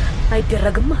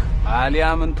አይደረግማ። አሊያ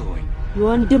ምን ትሆኝ?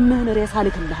 የወንድምህን ሬሳ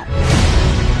ልክልሃል።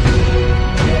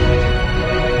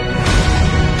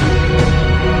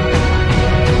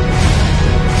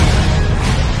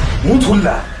 ሙቱላ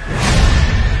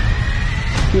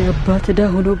የአባት ዕዳ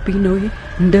ሆኖብኝ ነው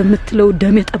እንደምትለው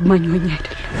ደም የጠማኝ ሆኜ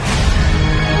አይደለም።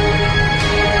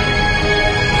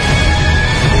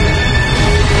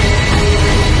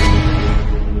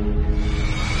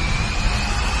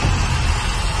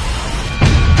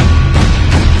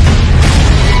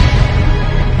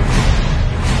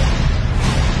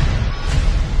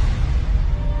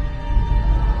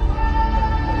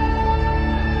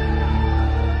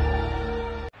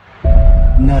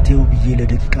 እናቴው ብዬ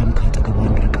ለደቂቃም ካጠገቧ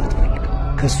እንድርቃት ፈልግ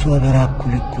ከሷ በራኩ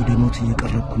ልክ ወደ ሞት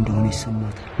እየቀረብኩ እንደሆነ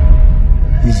ይሰማታል።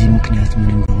 የዚህ ምክንያት ምን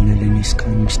እንደሆነ ለኔ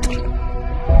እስካሁን ምስጢር ነው።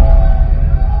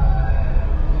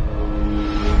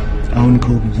 አሁን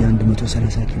ከውብዬ 130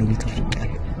 ኪሎ ሜትር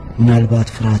ርቄያለሁ። ምናልባት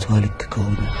ፍርሃቷ ልክ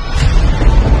ከሆነ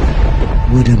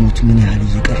ወደ ሞት ምን ያህል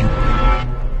እየቀረብኩ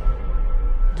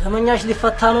ደመኛሽ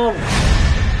ሊፈታ ነው።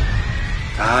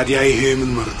 ታዲያ ይሄ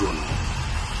ምን መርዶ ነው?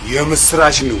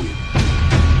 የምስራች ነው።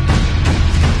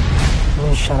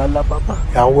 ምን ይሻላል አባባ?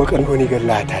 ያወቀ እንደሆነ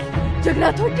ይገላታል። ጀግና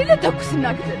ተወድለ ተኩስና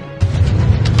ግደል።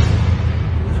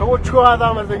 ሰዎቹ ዋዛ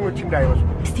መዘኞች እንዳይመስሉ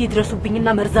እስቲ ድረሱብኝና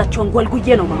መርዛቸውን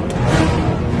ጎልጉዬ ነው ማውጣት።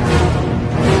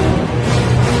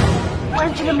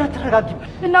 አንቺ ለምን አትረጋጊም?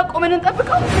 እና ቆመን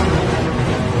እንጠብቀው።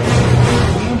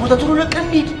 ይሄን ቦታ ቶሎ ለቀን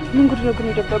እንሂድ። ምን ጉድ ነው ግን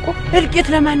የደበቁ? እልቂት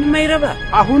ለማንም አይረባ።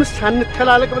 አሁን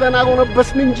ሳንተላለቅ ብለን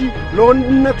አጎነበስን እንጂ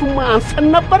ለወንድነቱማ አንሰን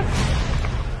ነበር።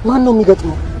 ማን ነው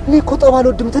የሚገጥመው? እኔ እኮ ጠብ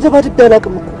አልወድም፣ ተደባድቤ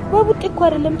አላውቅም እኮ። በቡጤ እኮ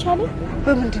አይደለም ቻለ።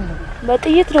 በምንድን ነው?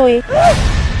 በጥይት ነው።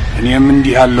 እኔም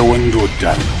እንዲህ ያለ ወንድ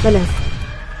ወዳለሁ። በለስ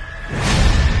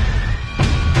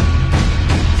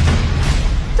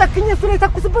ጨክኜ እሱ ላይ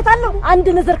ተኩስበታለሁ። አንድ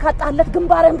ነዘር ካጣለት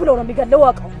ግንባሬን ብሎ ነው የሚገለው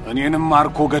አውቀው። እኔንም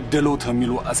ማርኮ ገደለው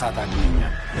ተሚሉ እሳት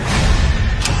አገኘኛል።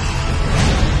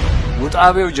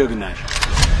 ውጣቤው ጀግናሽ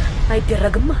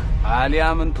አይደረግማ። አሊያ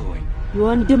ምን ትሆኝ?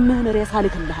 የወንድምህን ሬሳ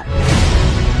ልክልሃል።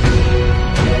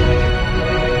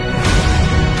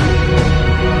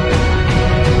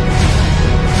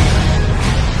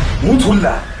 ሙቱላ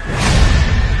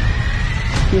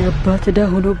የአባት ዕዳ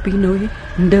ሆኖብኝ ነው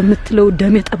እንደምትለው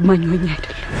ደም የጠማኝ ሆኜ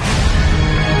አይደለም።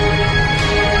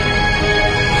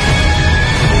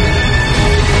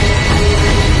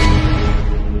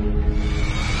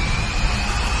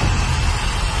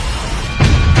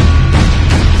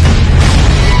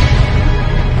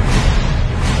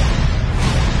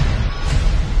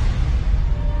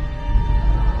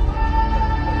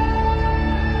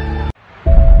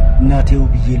 እናቴው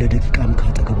ብዬ ለደቂቃም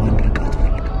ካጠገቧ እንድርቃት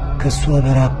ፈልግ ከሷ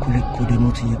በራኩ ልክ ወደ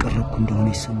ሞት እየቀረብኩ እንደሆነ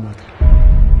ይሰማታል።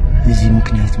 የዚህ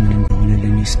ምክንያት ምን እንደሆነ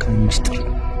ለኔ እስካሁን ምስጢር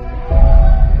ነው።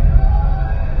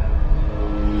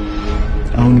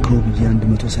 አሁን ከውብዬ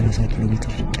 130 ኪሎ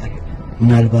ሜትር ርቄያለሁ።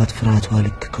 ምናልባት ፍርሃቷ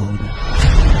ልክ ከሆነ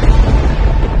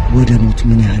ወደ ሞት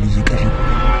ምን ያህል እየቀረብኩ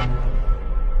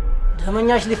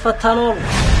ደመኛሽ ሊፈታ ነው።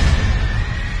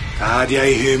 ታዲያ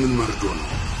ይሄ ምን መርዶ ነው?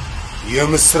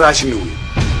 የምስራች ነው።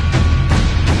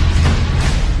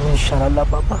 ምን ይሻላል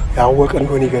አባባ? ያወቀ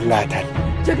እንደሆነ ይገላታል።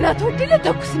 ጀግና ተወድለ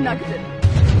ተኩስና ግደል።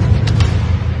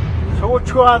 ሰዎቹ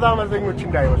ዋዛ መዘኞች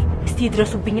እንዳይመስሉ እስቲ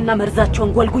ድረሱብኝና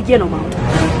መርዛቸውን ጎልጉዬ ነው ማውጣት።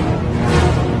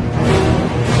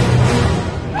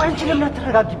 አንቺ ለምን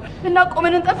አትረጋጊም? እና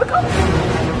ቆመን እንጠብቀው።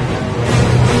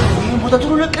 ይሄን ቦታ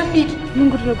ቶሎ ለቀን እንሂድ። ምን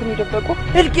ጉድ ነው ግን የደበቁ?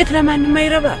 እልቂት ለማንም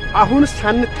አይረባ። አሁንስ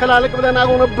ሳንተላለቅ ብለን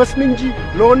አጎነበስን እንጂ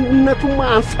ለወንድነቱማ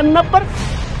አንሰን ነበር።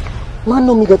 ማን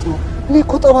ነው የሚገጥመው? እኔ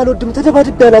እኮ ጠብ አልወድም፣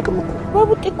 ተደባድቤ አላውቅም እኮ።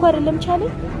 በቡጤ እኮ አይደለም ቻለ።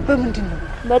 በምንድን ነው?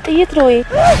 በጥይት ነው ወይ?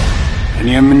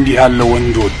 እኔም እንዲህ ያለ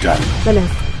ወንድ ወዳለሁ።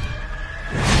 በላስ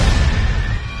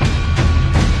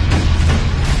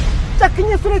ጨክኜ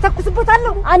እሱ ላይ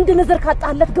ተኩስበታለሁ። አንድ ነዘር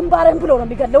ካጣለት ግንባሬን ብሎ ነው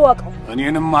የሚገለው አውቀው።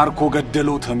 እኔንም ማርኮ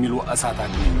ገደለው ተሚሉ እሳት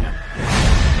አገኘኛል።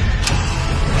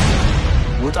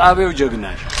 ወጣቤው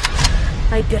ጀግናሽ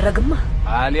አይደረግማ።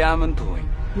 አሊያ ምን ትሆይ?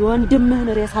 የወንድምህን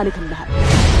ሬሳ ልክልሃል።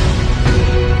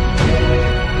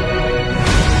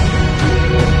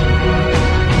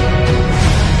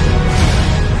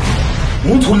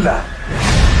 ሙቱላ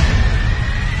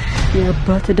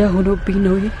የአባት ዕዳ ሆኖብኝ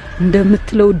ነው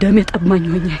እንደምትለው ደሜ ጠማኝ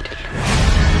ሆኜ አይደለም።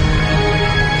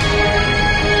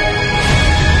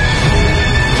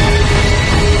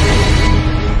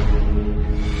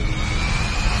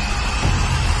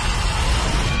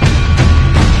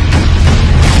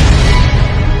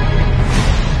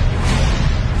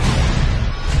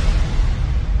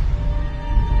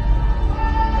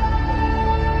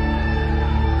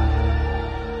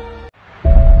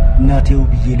 እናቴው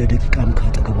ብዬ ለደቂቃም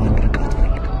ካጠገቧ እንድርቃት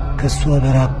ፈልግ ከሷ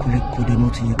በራኩ ልክ ወደ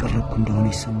ሞት እየቀረብኩ እንደሆነ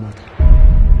ይሰማታል።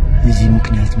 የዚህ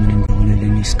ምክንያት ምን እንደሆነ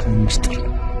ለኔ እስካሁን ምስጢር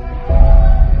ነው።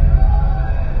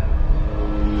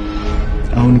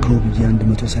 አሁን ከውብዬ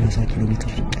 130 ኪሎ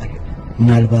ሜትር ርቄያለሁ።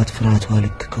 ምናልባት ፍርሃቷ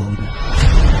ልክ ከሆነ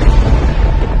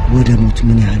ወደ ሞት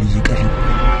ምን ያህል እየቀረብኩ?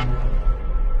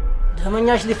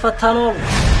 ደመኛሽ ሊፈታ ነው።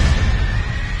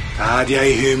 ታዲያ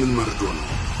ይሄ ምን መርዶ ነው?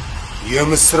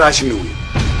 የምስራች ነው።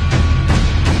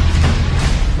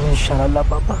 ይሻላል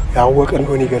አባባ። ያወቀ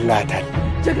እንደሆነ ይገላታል።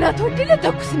 ጀግና ተወድለ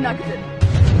ተኩስና ግደል።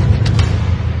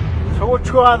 ሰዎቹ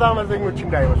ዋዛ መዘኞች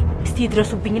እንዳይወስዱ እስቲ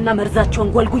ድረሱብኝና መርዛቸውን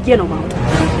ጎልጉዬ ነው ማውጣት።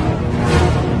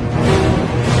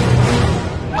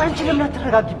 አንቺ ለምን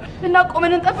አትረጋጊም? እና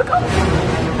ቆመን እንጠብቀው።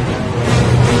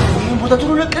 ይሄን ቦታ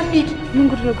ቶሎ ለቀን እንሂድ። ምን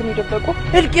ጉድ ነው ግን የደበቁ?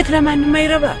 እልቂት ለማንም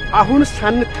አይረባ። አሁንስ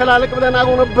ሳንተላለቅ ብለን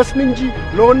አጎነበስን እንጂ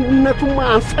ለወንድነቱማ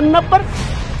አንሰን ነበር።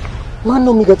 ማን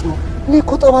ነው የሚገጥመው? እኔ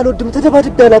እኮ ጠብ አልወድም፣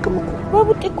 ተደባድቤ አላውቅም እኮ።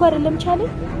 በቡጤ እኮ አይደለም ቻለ።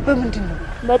 በምንድን ነው?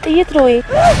 በጥይት ነው ወይ?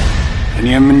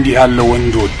 እኔም እንዲህ ያለ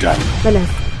ወንድ ወዳለሁ።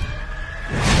 በላስ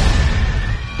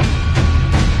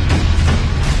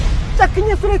ጨክኜ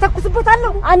እሱ ላይ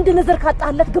ተኩስበታለሁ። አንድ ነዘር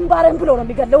ካጣለት ግንባሬን ብሎ ነው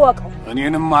የሚገለው አውቀው።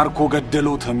 እኔንም ማርኮ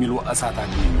ገደለው ተሚሉ እሳት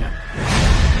አገኘኛል።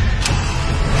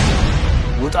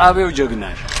 ወጣቤው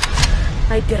ጀግናሽ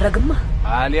አይደረግማ።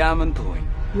 አሊያ ምን ትሆይ?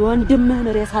 የወንድምህን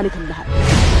ሬሳ ልክልሃል።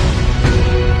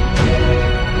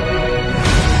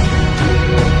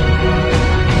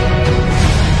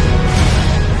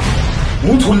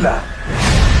 ሙቱላ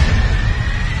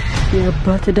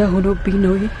የአባት ዕዳ ሆኖብኝ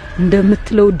ነው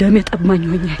እንደምትለው ደሜ ጠማኝ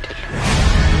ሆኜ አይደለም።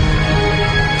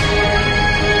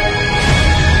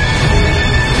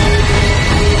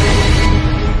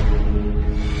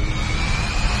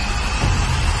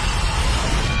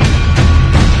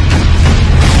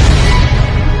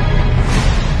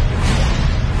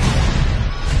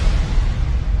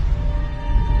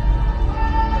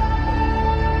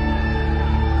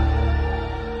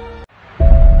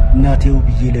 እናቴው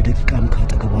ብዬ ለደቂቃም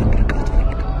ካጠገቧ እንድርቃት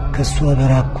ፈልግ ከሷ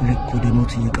በራኩ ልክ ወደ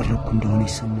ሞት እየቀረብኩ እንደሆነ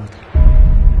ይሰማታል።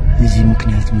 የዚህ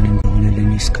ምክንያት ምን እንደሆነ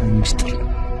ለኔ እስካሁን ምስጢር ነው።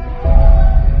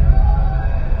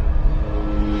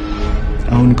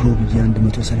 አሁን ከውብዬ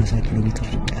 130 ኪሎ ሜትር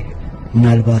ርቄያለሁ።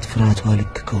 ምናልባት ፍርሃቷ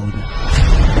ልክ ከሆነ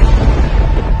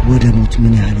ወደ ሞት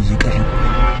ምን ያህል እየቀረብኩ?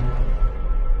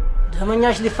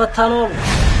 ደመኛሽ ሊፈታ ነው።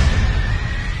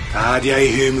 ታዲያ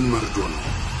ይሄ ምን መርዶ ነው?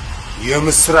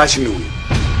 የምስራች ነው።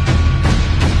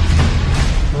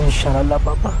 ይሻላል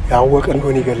አባባ። ያወቀ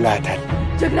እንደሆነ ይገላታል።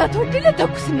 ጀግና ተወድለ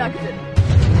ተኩስና ግደል።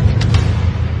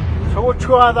 ሰዎቹ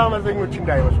ዋዛ መዘኞች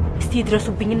እንዳይወስዱ እስቲ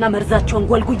ድረሱብኝና መርዛቸውን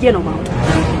ጎልጉዬ ነው ማውጣት።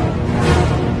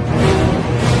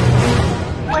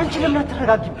 አንቺ ለምን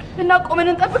አትረጋጊም? እና ቆመን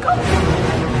እንጠብቀው።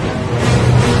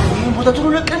 ይሄን ቦታ ቶሎ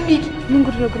ለቀን እንሂድ። ምን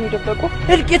ጉድ ነው ግን የደበቁ?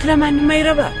 እልቂት ለማንም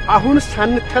አይረባ። አሁንስ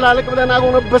ሳንተላለቅ ብለን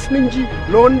አጎነበስን እንጂ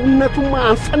ለወንድነቱማ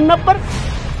አንሰን ነበር።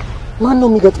 ማን ነው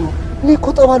የሚገጥመው? እኔ እኮ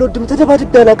ጠብ አልወድም፣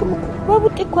 ተደባድቤ አላውቅም እኮ።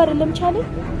 በቡጤ እኮ አይደለም ቻለ።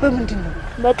 በምንድን ነው?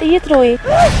 በጥይት ነው ወይ?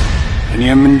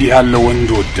 እኔም እንዲህ ያለ ወንድ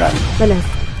ወዳለሁ። በላስ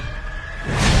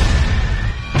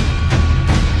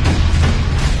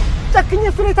ጨክኜ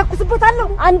እሱ ላይ ተኩስበታለሁ።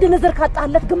 አንድ ነዘር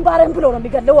ካጣለት ግንባሬን ብሎ ነው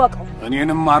የሚገለው አውቀው።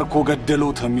 እኔንም ማርኮ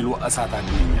ገደለው ተሚሉ እሳት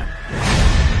አገኘኛል።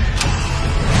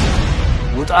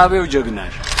 ወጣቤው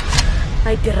ጀግናሽ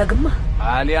አይደረግማ።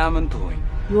 አሊያ ምን ትሆይ?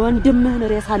 የወንድምህን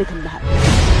ሬሳ ልክልሃል።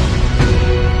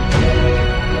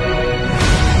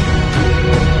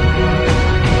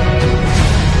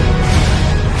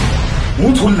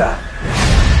 ሙቱላ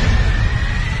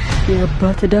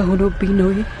የአባት ዕዳ ሆኖብኝ ነው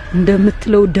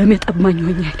እንደምትለው ደም የጠማኝ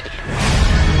ሆኜ አይደለም።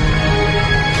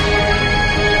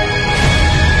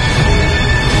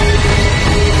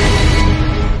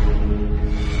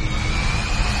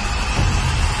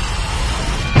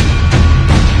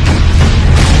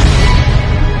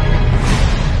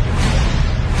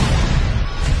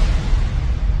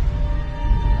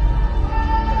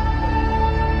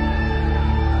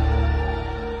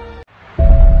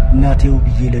 እናቴው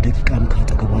ብዬ ለደቂቃም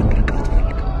ካጠገቧ እንድርቃት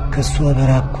ፈልግ ከሷ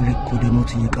በራኩ ልክ ወደ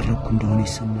ሞት እየቀረብኩ እንደሆነ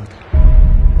ይሰማታል።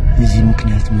 የዚህ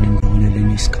ምክንያት ምን እንደሆነ ለኔ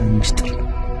እስካሁን ምስጢር ነው።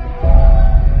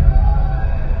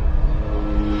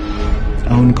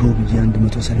 አሁን ከውብዬ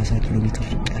 130 ኪሎ ሜትር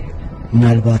ርቄያለሁ።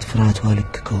 ምናልባት ፍርሃቷ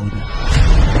ልክ ከሆነ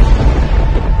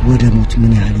ወደ ሞት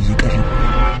ምን ያህል እየቀረብኩ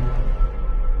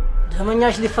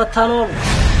ደመኛሽ ሊፈታ ነው።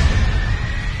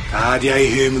 ታዲያ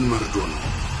ይሄ ምን መርዶ ነው?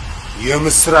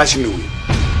 የምስራች ነው።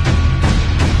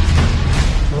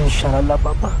 ምን ይሻላል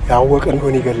አባባ? ያወቀ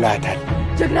እንደሆነ ይገላታል።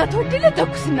 ጀግና ተወድለ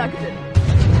ተኩስና ግደል።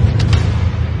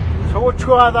 ሰዎቹ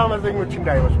ዋዛ መዘኞች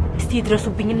እንዳይመስሉ እስቲ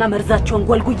ድረሱብኝና መርዛቸውን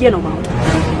ጎልጉዬ ነው ማውጣት።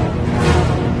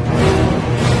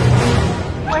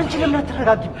 አንቺ ለምን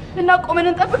አትረጋጊም? እና ቆመን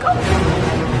እንጠብቀው።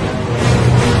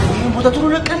 ይሄን ቦታ ቶሎ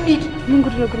ለቀን እንሂድ። ምን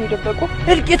ጉድ ነው ግን የደበቁ?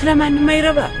 እልቂት ለማንም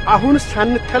አይረባ። አሁንስ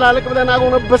ሳንተላለቅ ብለን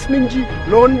አጎነበስን እንጂ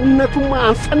ለወንድነቱማ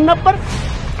አንሰን ነበር።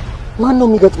 ማን ነው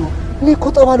የሚገጥመው? እኔ እኮ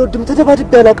ጠብ አልወድም፣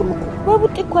 ተደባድቤ አላውቅም እኮ።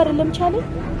 በቡጢ እኮ አይደለም ቻለ።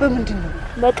 በምንድን ነው?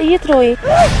 በጥይት ነው።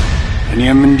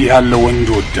 እኔም እንዲህ ያለ ወንድ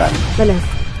ወዳለሁ። በላስ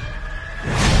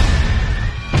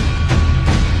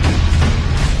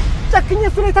ጨክኜ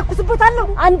እሱ ላይ ተኩስበታለሁ።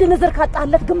 አንድ ነዘር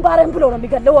ካጣለት ግንባሬን ብሎ ነው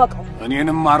የሚገለው አውቀው።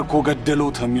 እኔንም ማርኮ ገደለው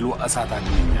ተሚሉ እሳት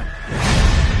አገኘኛል።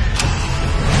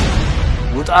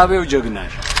 ውጣቤው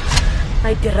ጀግናሽ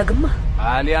አይደረግማ።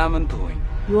 አሊያ ምን ትሆኝ?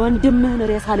 የወንድምህን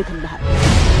ሬሳ ልክልሃል።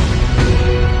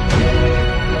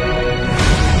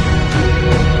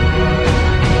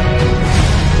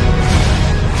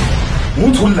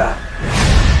 ሙቱላ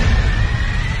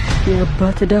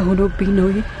የአባት ዕዳ ሆኖብኝ ነው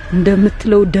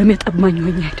እንደምትለው ደም የጠማኝ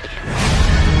ሆኜ አይደለም።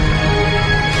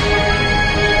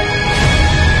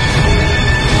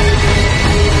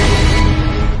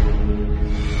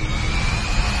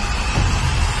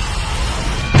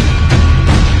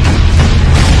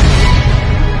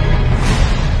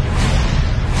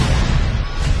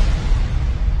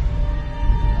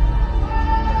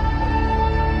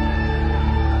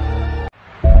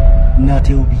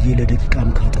 እናቴው ብዬ ለደቂቃም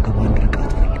ካጠገቧ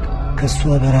እንድርቃት ፈልግ ከሷ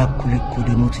በራኩ ልክ ወደ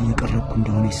ሞት እየቀረብኩ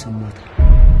እንደሆነ ይሰማታል።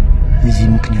 የዚህ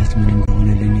ምክንያት ምን እንደሆነ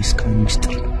ለኔ እስካሁን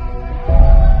ምስጢር ነው።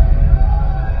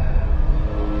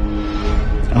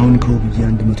 አሁን ከውብዬ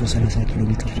 130 ኪሎ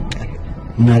ሜትር ርቄያለሁ።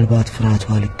 ምናልባት ፍርሃቷ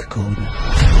ልክ ከሆነ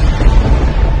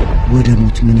ወደ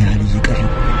ሞት ምን ያህል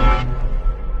እየቀረብኩ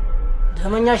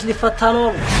ደመኛሽ ሊፈታ ነው።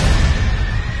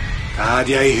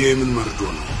 ታዲያ ይሄ ምን መርዶ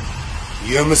ነው?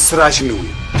 የምስራች ነው።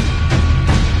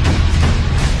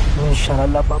 ምን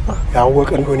ይሻላል አባባ? ያወቀ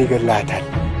እንደሆነ ይገላታል።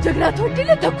 ጀግና ተወድለ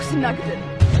ተኩስና ግደል።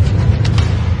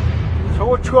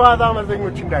 ሰዎቹ ዋዛ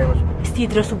መዘኞች እንዳይመስሉ እስቲ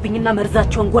ድረሱብኝና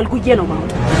መርዛቸውን ጎልጉዬ ነው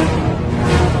ማውጣት።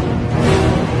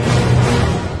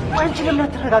 አንቺ ለምን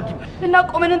አትረጋጊም? እና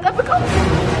ቆመን እንጠብቀው።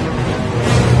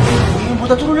 ይሄን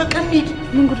ቦታ ቶሎ ለቀን እንሂድ።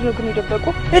 ምን ጉድ ነው ግን የደበቁ?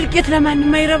 እልቂት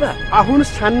ለማንም አይረባ። አሁንስ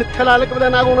ሳንተላለቅ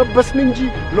ብለን አጎነበስን እንጂ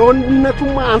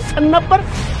ለወንድነቱማ አንሰን ነበር።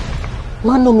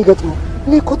 ማን ነው የሚገጥመው?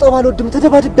 እኔ እኮ ጠብ አልወድም፣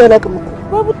 ተደባድቤ አላውቅም እኮ።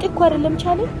 በቡጢ እኮ አይደለም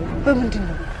ቻለ። በምንድን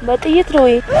ነው? በጥይት ነው።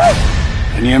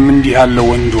 እኔም እንዲህ ያለ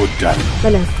ወንድ ወዳለሁ።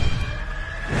 በላስ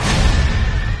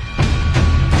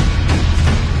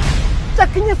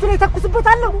ጨክኜ እሱ ላይ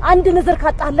ተኩስበታለሁ። አንድ ነዘር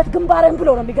ካጣለት ግንባሬን ብሎ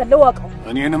ነው የሚገለው አውቀው።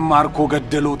 እኔንም ማርኮ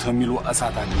ገደለው ተሚሉ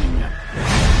እሳት አገኘኛል።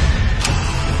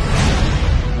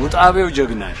 ውጣቤው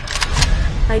ጀግናሽ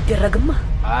አይደረግማ።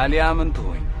 አሊያ ምን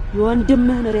ትሆኝ?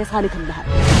 የወንድምህን ሬሳ ልክልሃል።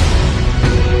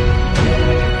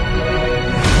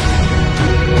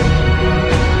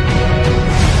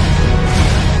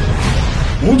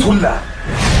 ሙቱላ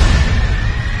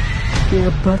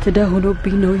የአባት ዕዳ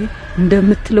ሆኖብኝ ነው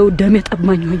እንደምትለው ደም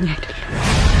የጠማኝ ሆኜ አይደለም።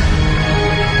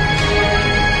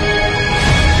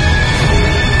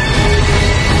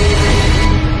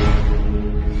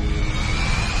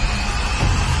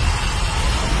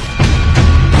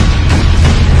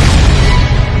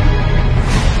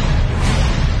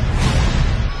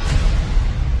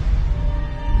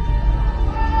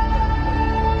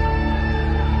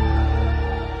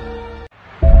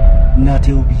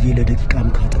 እናቴው ብዬ ለደቂቃም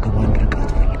ካጠገቧ እንድርቃት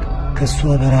ፈልግ ከሷ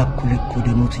በራኩ ልክ ወደ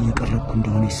ሞት እየቀረብኩ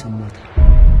እንደሆነ ይሰማታል።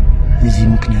 የዚህ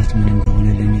ምክንያት ምን እንደሆነ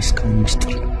ለኔ እስካሁን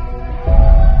ምስጢር ነው።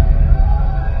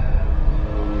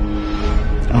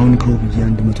 አሁን ከውብዬ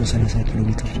 130 ኪሎ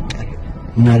ሜትር ርቄያለሁ።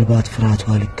 ምናልባት ፍርሃቷ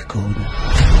ልክ ከሆነ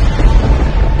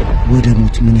ወደ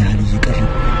ሞት ምን ያህል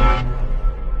እየቀረበ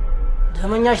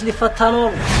ደመኛሽ ሊፈታ ነው።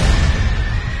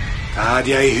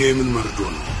 ታዲያ ይሄ ምን መርዶ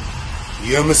ነው?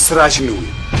 የምስራች ነው።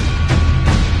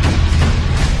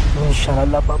 ምን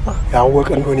ይሻላል አባባ? ያወቀ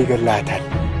እንደሆነ ይገላታል።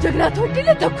 ጀግና ተወድለ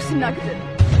ተኩስና ግደል።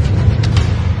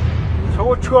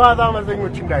 ሰዎቹ ዋዛ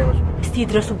መዘኞች እንዳይመስሉ እስቲ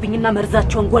ድረሱብኝና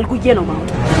መርዛቸውን ጎልጉዬ ነው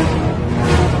ማውጣት።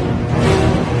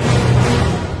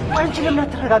 አንቺ ለምን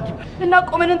አትረጋጊም? እና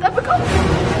ቆመን እንጠብቀው።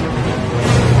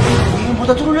 ይሄን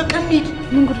ቦታ ቶሎ ለቀን እንሂድ።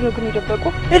 ምን ጉድ ነው ግን የደበቁ?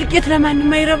 እልቂት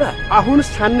ለማንም አይረባ። አሁንስ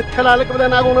ሳንተላለቅ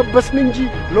ብለን አጎነበስን እንጂ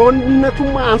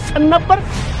ለወንድነቱማ አንሰን ነበር።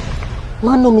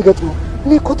 ማን ነው የሚገጥመው?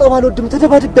 እኔ እኮ ጠብ አልወድም፣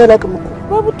 ተደባድቤ አላውቅም እኮ።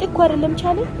 በቡጤ እኮ አይደለም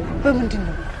ቻለ። በምንድን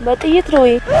ነው? በጥይት ነው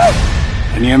ወይ?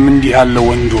 እኔም እንዲህ ያለ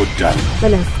ወንድ ወዳለሁ።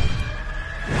 በላስ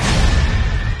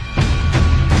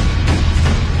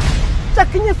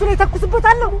ጨክኜ እሱ ላይ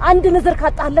ተኩስበታለሁ። አንድ ነዘር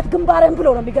ካጣለት ግንባርን ብሎ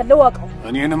ነው የሚገለው ዋቀው።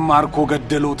 እኔንም ማርኮ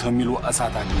ገደለው ተሚሉ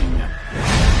እሳት አግኘኛል።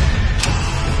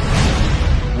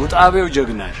 ውጣቤው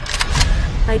ጀግናሽ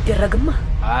አይደረግማ።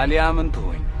 አሊያ ምን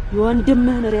ትሆኝ?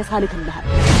 የወንድምህን ሬሳ ልክልሃል።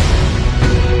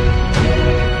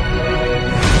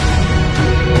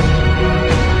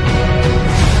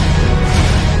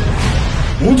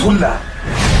 ሙቱላ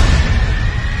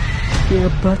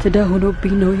የአባት ዕዳ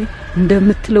ሆኖብኝ ነው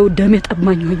እንደምትለው ደም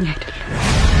የጠማኝ ሆኜ አይደለም።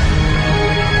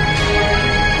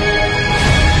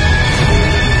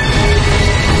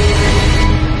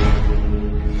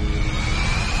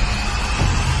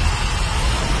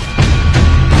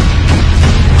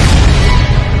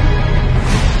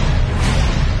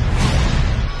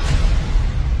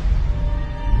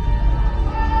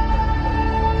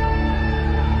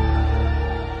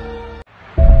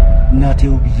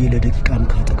 እናቴው ብዬ ለደቂቃም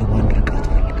ካጠገቧ እንድርቃት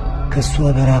ፈልግ ከሷ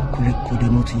በራኩ ልክ ወደ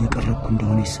ሞት እየቀረብኩ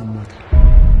እንደሆነ ይሰማታል።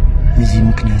 የዚህ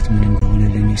ምክንያት ምን እንደሆነ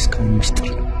ለኔ እስካሁን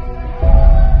ምስጢር ነው።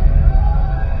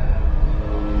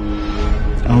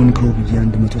 አሁን ከውብዬ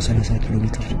 130 ኪሎ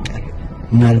ሜትር ርቄያለሁ።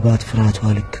 ምናልባት ፍርሃቷ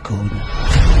ልክ ከሆነ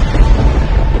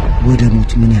ወደ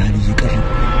ሞት ምን ያህል እየቀረበ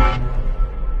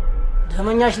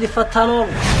ደመኛሽ ሊፈታ ነው።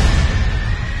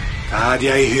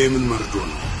 ታዲያ ይሄ ምን መርዶ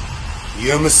ነው?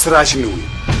 የምስራች ነው።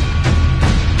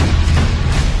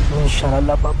 ምን ይሻላል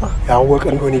አባባ? ያወቀ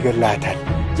እንደሆነ ይገላታል።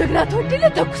 ጀግና ተወድለ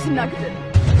ተኩስና ግደል።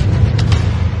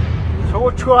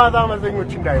 ሰዎቹ ዋዛ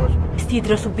መዘኞች እንዳይመስሉ እስቲ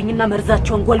ድረሱብኝና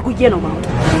መርዛቸውን ጎልጉዬ ነው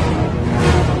ማውጣት።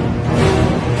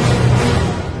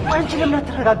 አንቺ ለምን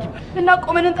አትረጋጊም? እና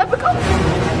ቆመን እንጠብቀው።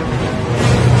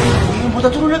 ይሄን ቦታ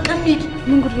ቶሎ ለቀን እንሂድ።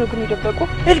 ምን ጉድ ነው ግን የደበቁ?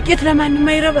 እልቂት ለማንም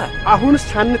አይረባ። አሁንስ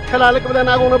ሳንተላለቅ ብለን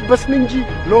አጎነበስን እንጂ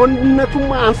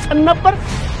ለወንድነቱማ አንሰን ነበር።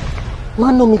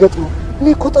 ማን ነው የሚገጥመው? እኔ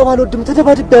እኮ ጠብ አልወድም፣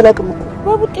 ተደባድቤ አላውቅም እኮ።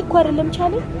 በቡጤ እኮ አይደለም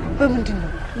ቻለ። በምንድን ነው?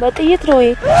 በጥይት ነው ወይ?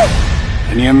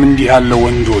 እኔም እንዲህ ያለ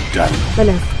ወንድ ወዳለሁ።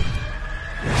 በላስ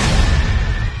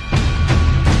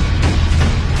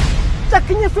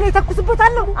ጨክኜ እሱ ላይ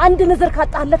ተኩስበታለሁ። አንድ ነዘር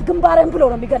ካጣለት ግንባርን ብሎ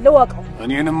ነው የሚገለው ዋቀው።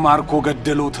 እኔንም ማርኮ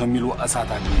ገደለው ተሚሉ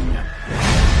እሳት አግኘኛል።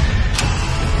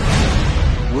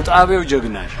 ውጣቤው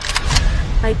ጀግናሽ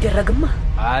አይደረግማ።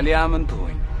 አሊያ ምን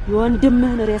ትሆኝ?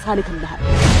 የወንድምህን ሬሳ ልክልሃል።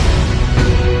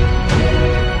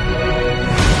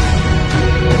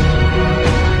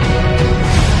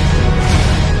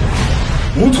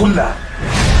 ሙቱላ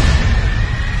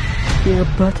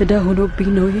የአባት ዕዳ ሆኖብኝ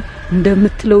ነው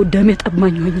እንደምትለው ደም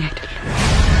የጠማኝ ሆኜ አይደለም።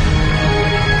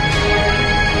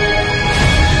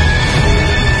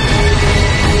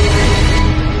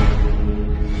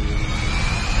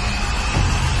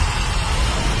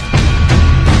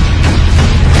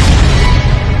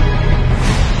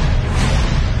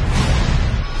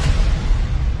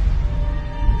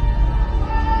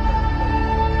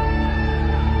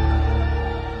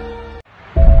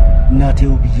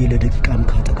 እናቴው ብዬ ለደቂቃም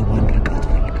ካጠገቧ እንድርቃት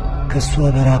ፈልግ ከሷ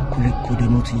በራኩ ልክ ወደ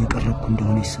ሞት እየቀረብኩ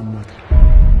እንደሆነ ይሰማታል።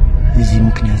 የዚህ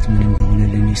ምክንያት ምን እንደሆነ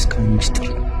ለኔ እስካሁን ምስጢር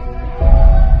ነው።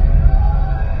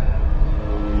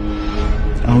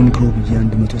 አሁን ከውብዬ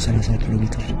 130 ኪሎ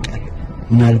ሜትር ርቄያለሁ።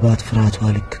 ምናልባት ፍርሃቷ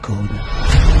ልክ ከሆነ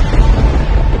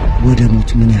ወደ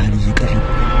ሞት ምን ያህል እየቀረበ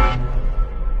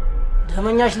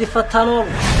ደመኛሽ ሊፈታ ነው።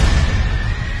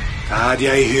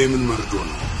 ታዲያ ይሄ ምን መርዶ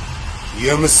ነው?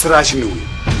 የምስራች ነው።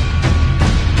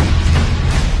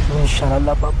 ምን ይሻላል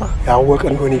አባባ? ያወቀ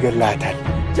እንደሆነ ይገላታል።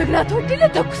 ጀግና ተወድለ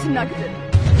ተኩስና ግደል።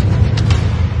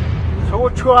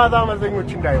 ሰዎቹ ዋዛ መዘኞች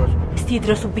እንዳይመስሉ እስቲ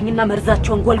ድረሱብኝና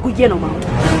መርዛቸውን ጎልጉዬ ነው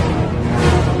ማውጣት።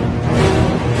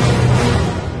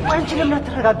 አንቺ ለምን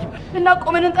አትረጋጊም? እና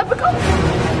ቆመን እንጠብቀው።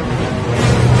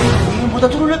 ይሄን ቦታ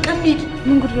ቶሎ ለቀን እንሂድ።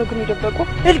 ምን ጉድ ነው ግን የደበቁ?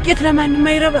 እልቂት ለማንም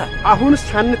አይረባ። አሁንስ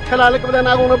ሳንተላለቅ ብለን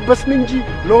አጎነበስን እንጂ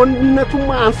ለወንድነቱማ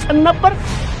አንሰን ነበር።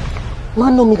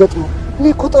 ማን ነው የሚገጥመው? እኔ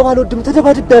እኔ እኮ ጠብ አልወድም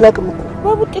ተደባድቤ አላውቅም እኮ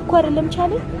በቡጢ እኮ አይደለም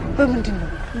ቻለ በምንድን ነው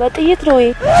በጥይት ነው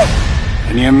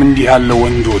እኔም እንዲህ ያለ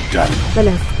ወንድ ወዳለሁ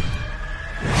በላስ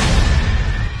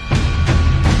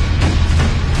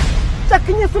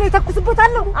ጨክኜ እሱ ላይ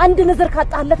ተኩስበታለሁ አንድ ነዘር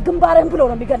ካጣለት ግንባሬን ብሎ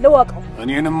ነው የሚገለው አውቀው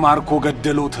እኔንም ማርኮ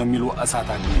ገደለው ተሚሉ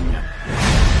አሳት አገኘኛል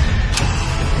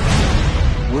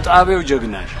ወጣቤው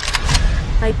ጀግናሽ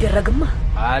አይደረግማ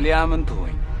አሊያ ምን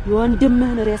ትሆይ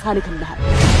የወንድምህን ሬሳ ልክልሃል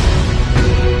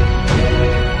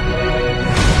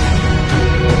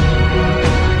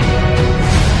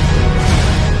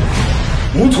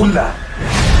ሙቱላ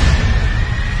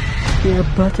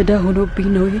የአባት ዕዳ ሆኖብኝ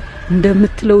ነው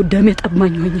እንደምትለው ደም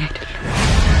የጠማኝ ሆኜ አይደለም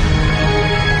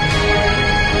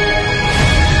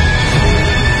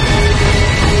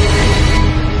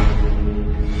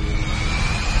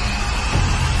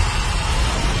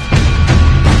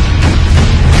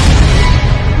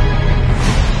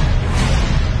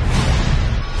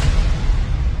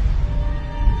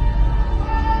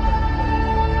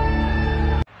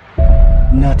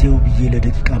እናቴው ብዬ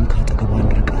ለደቂቃም ካጠገቧ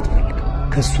እንድርቃት ፈልግ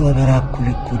ከሷ በራኩ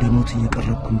ልክ ወደ ሞት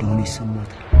እየቀረብኩ እንደሆነ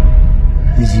ይሰማታል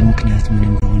የዚህ ምክንያት ምን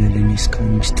እንደሆነ ለኔ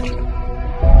እስካሁን ምስጢር ነው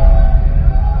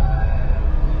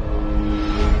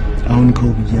አሁን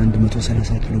ከውብዬ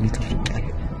 130 ኪሎ ሜትር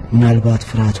ርቄያለሁ ምናልባት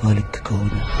ፍርሃቷ ልክ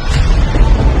ከሆነ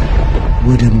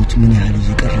ወደ ሞት ምን ያህል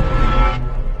እየቀረብኩ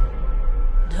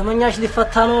ደመኛሽ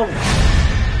ሊፈታ ነው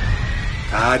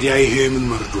ታዲያ ይሄ ምን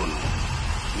መርዶ ነው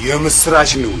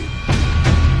የምስራች ነው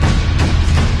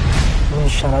ምን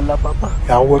ይሻላል አባባ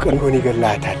ያወቀ እንደሆነ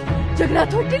ይገላታል ጀግና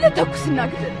ተወደለ ተኩስና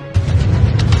ግደል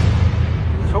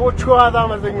ሰዎቹ ዋዛ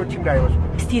መዘኞች እንዳይወስዱ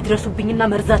እስቲ ድረሱብኝና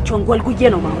መርዛቸውን ጎልጉዬ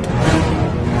ነው ማውጣት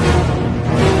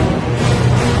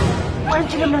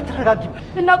አንቺ ለምን አትረጋጊም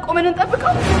እና ቆመን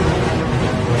እንጠብቀው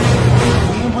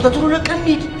ይሄን ቦታ ጥሩ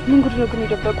ለቀንዲድ ምን ጉድ ነው ግን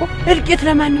ይደበቁ እልቂት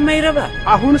ለማንም አይረባ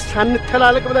አሁንስ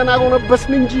ሳንተላለቅ ብለን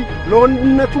አጎነበስን እንጂ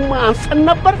ለወንድነቱማ አንሰን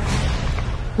ነበር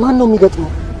ማን ነው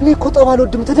የሚገጥመው እኔ እኮ ጠብ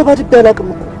አልወድም ተደባድቤ አላውቅም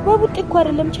እኮ በቡጢ እኮ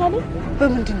አይደለም ቻለ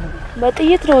በምንድን ነው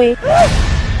በጥይት ነው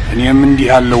እኔም እንዲህ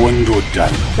ያለ ወንድ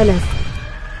ወዳለሁ በላስ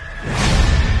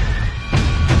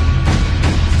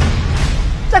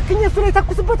ጨክኜ እሱ ላይ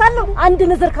ተኩስበታለሁ አንድ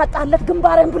ነዘር ካጣለት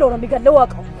ግንባሬን ብሎ ነው የሚገለው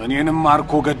አውቀው እኔንም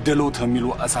ማርኮ ገደለው ተሚሉ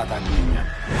አሳት አገኘኛል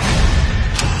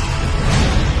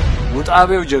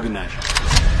ወጣቤው ጀግናሽ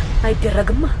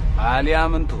አይደረግማ አሊያ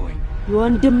ምን ትሆይ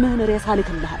የወንድምህን ሬሳ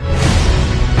ልክልሃል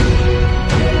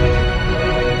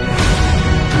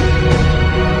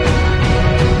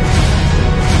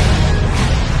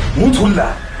ሙቱላ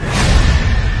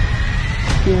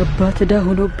የአባት ዕዳ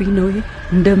ሆኖብኝ ነው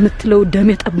እንደምትለው ደም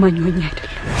የጠማኝ ሆኜ አይደለም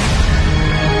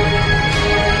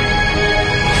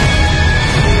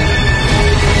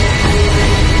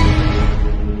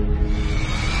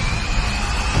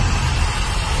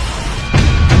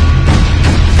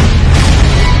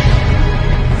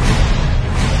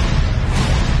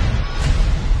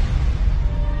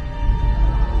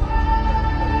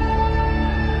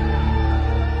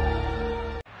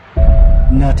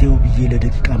እናቴው ብዬ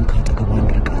ለደቂቃም ካጠገቧ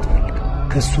እንድርቃት ፈልግ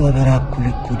ከሷ በራኩ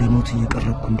ልክ ወደ ሞት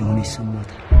እየቀረብኩ እንደሆነ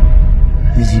ይሰማታል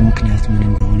የዚህ ምክንያት ምን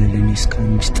እንደሆነ ለኔ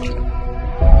እስካሁን ምስጢር ነው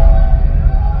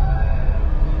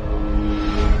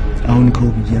አሁን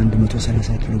ከውብዬ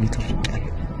 130 ኪሎ ሜትር ርቄያለሁ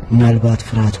ምናልባት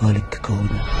ፍርሃቷ ልክ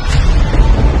ከሆነ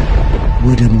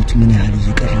ወደ ሞት ምን ያህል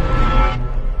እየቀረብኩ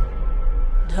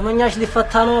ደመኛሽ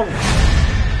ሊፈታ ነው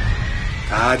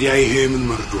ታዲያ ይሄ ምን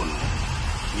መርዶ ነው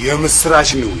የምስራች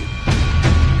ነው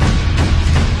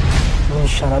ምን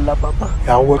ይሻላል አባባ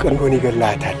ያወቀ እንደሆነ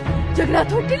ይገላታል ጀግና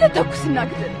ተወደለ ተኩስና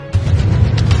ግደል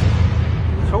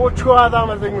ሰዎቹ ዋዛ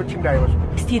መዘኞች እንዳይወስዱ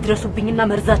እስቲ ድረሱብኝና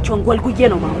መርዛቸውን ጎልጉዬ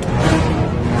ነው ማውጣት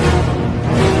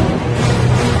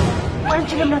አንቺ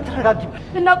ለምን አትረጋጊም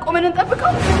እና ቆመን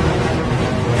እንጠብቀው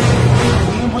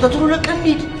ይሄን ቦታ ጥሩ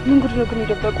ለቀንዲድ ምን ጉድ ነው ግን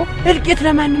ይደበቁ እልቂት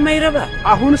ለማንም አይረባ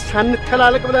አሁንስ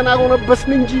ሳንተላለቅ ብለን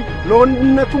አጎነበስን እንጂ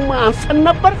ለወንድነቱማ አንሰን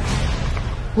ነበር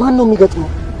ማን ነው የሚገጥመው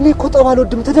እኔ እኮ ጠብ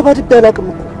አልወድም ተደባድቤ አላውቅም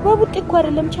እኮ በቡጢ እኮ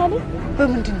አይደለም ቻለ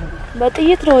በምንድን ነው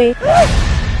በጥይት ነው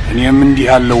እኔም እንዲህ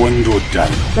ያለ ወንድ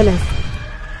ወዳለሁ በላስ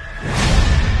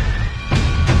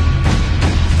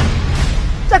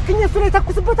ጨክኜ እሱ ላይ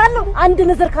ተኩስበታለሁ አንድ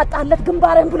ነዘር ካጣለት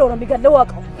ግንባሬን ብሎ ነው የሚገለው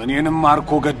አውቀው እኔንም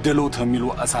ማርኮ ገደለው ተሚሉ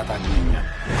አሳት አገኘኛል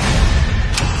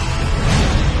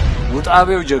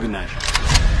ወጣቤው ጀግናሽ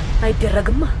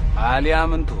አይደረግማ አሊያ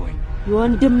ምን ትሆይ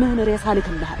የወንድምህን ሬሳ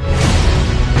ልክልሃል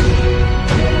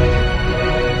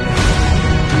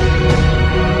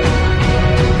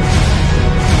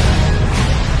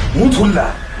ሙቱላ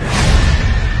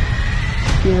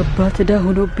የአባት ዕዳ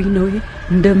ሆኖብኝ ነው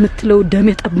እንደምትለው ደም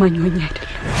የጠማኝ ሆኜ አይደለም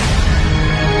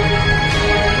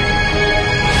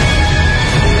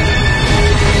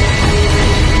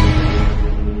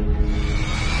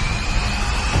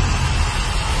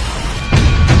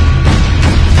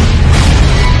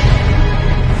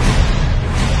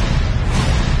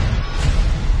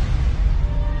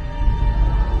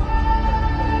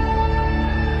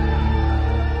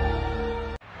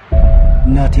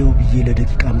እናቴው ብዬ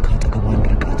ለደቂቃም ካጠገቧ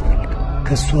እንድርቃት ፈልግ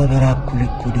ከሷ በራኩ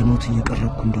ልክ ወደ ሞት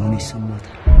እየቀረብኩ እንደሆነ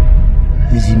ይሰማታል።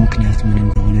 የዚህ ምክንያት ምን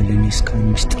እንደሆነ ለኔ እስካሁን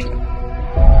ምስጢር ነው።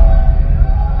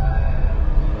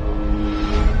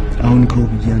 አሁን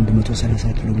ከውብዬ 130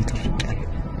 ኪሎ ሜትር ርቄያለሁ።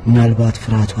 ምናልባት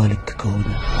ፍርሃቷ ልክ ከሆነ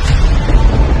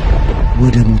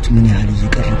ወደ ሞት ምን ያህል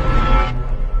እየቀረብኩ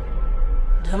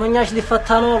ደመኛሽ ሊፈታ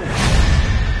ነው።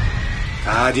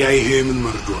 ታዲያ ይሄ ምን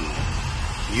መርዶ ነው?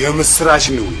 የምስራች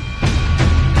ነው።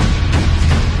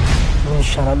 ምን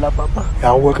ይሻላል አባባ?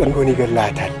 ያወቀ እንደሆነ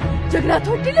ይገላታል። ጀግና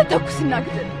ተወድለ ተኩስና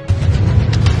ግደል።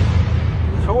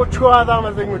 ሰዎቹ ዋዛ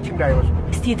መዘኞች እንዳይመስሉ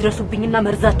እስቲ ድረሱብኝና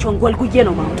መርዛቸውን ጎልጉዬ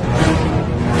ነው ማውጣት።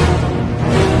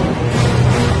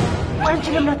 አንቺ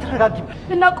ለምን አትረጋጊም?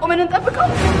 እና ቆመን እንጠብቀው።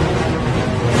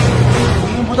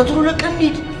 ይሄን ቦታ ቶሎ ለቀን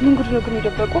እንሂድ። ምን ጉድ ነው ግን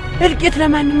የደበቁ? እልቂት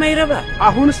ለማንም አይረባ።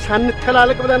 አሁንስ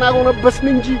ሳንተላለቅ ብለን አጎነበስን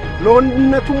እንጂ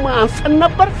ለወንድነቱማ አንሰን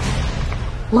ነበር።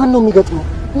 ማን ነው የሚገጥመው?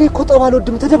 እኔ እኮ ጠብ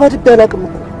አልወድም፣ ተደባድቤ አላውቅም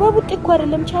እኮ። በቡጤ እኮ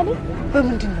አይደለም ቻለ።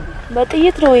 በምንድን ነው?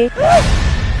 በጥይት ነው ወይ?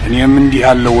 እኔም እንዲህ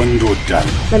ያለ ወንድ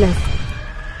ወዳለሁ። በላስ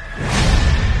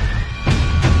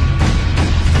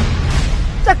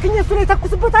ጨክኜ እሱ ላይ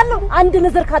ተኩስበታለሁ። አንድ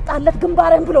ንዝር ካጣለት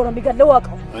ግንባሬን ብሎ ነው የሚገለው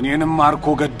ዋቀው። እኔንም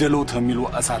ማርኮ ገደለው ተሚሉ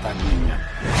እሳት አገኘኛል።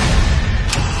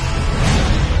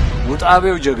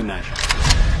 ውጣቤው ጀግናሽ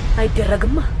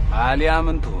አይደረግማ። አሊያ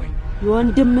ምን ትሆኝ?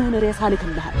 የወንድምህን ሬሳ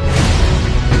ልክልሃል።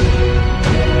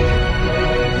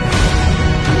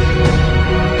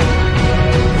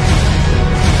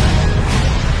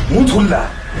 ሙቱላ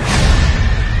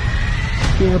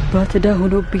የአባት ዕዳ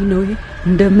ሆኖብኝ ነው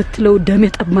እንደምትለው ደም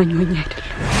የጠማኝ ሆኜ አይደለም።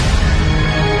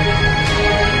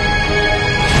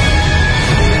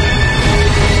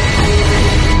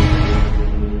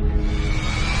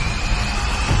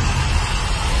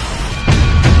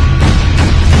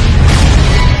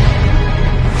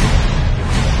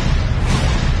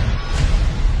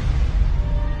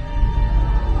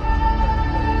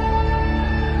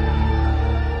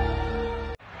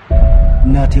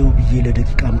 እናቴው ብዬ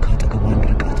ለደቂቃም ካጠገቧ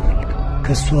እንድርቃት ፈልግ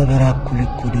ከሷ በራኩ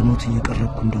ልክ ወደ ሞት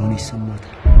እየቀረብኩ እንደሆነ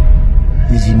ይሰማታል።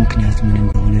 የዚህ ምክንያት ምን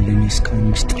እንደሆነ ለኔ እስካሁን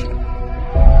ምስጢር ነው።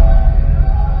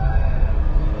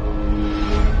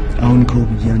 አሁን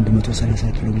ከውብዬ 130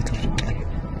 ኪሎ ሜትር ርቄያለሁ።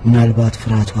 ምናልባት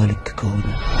ፍርሃቷ ልክ ከሆነ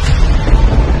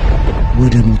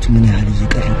ወደ ሞት ምን ያህል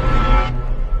እየቀረብኩ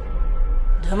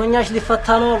ደመኛሽ ሊፈታ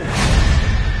ነው።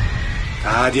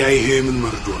 ታዲያ ይሄ ምን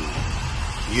መርዶ ነው?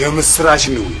 የምስራች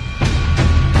ነው።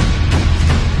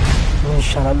 ምን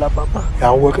ይሻላል አባባ?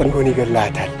 ያወቀ እንደሆነ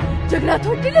ይገላታል። ጀግና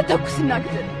ተወድለ ተኩስና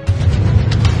ግደል።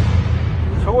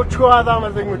 ሰዎቹ ዋዛ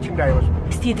መዘኞች እንዳይመስሉ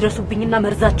እስቲ ድረሱብኝና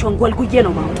መርዛቸውን ጎልጉዬ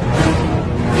ነው ማውጣት።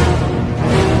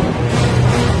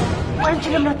 አንቺ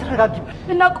ለምን አትረጋጊም?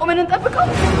 እና ቆመን እንጠብቀው።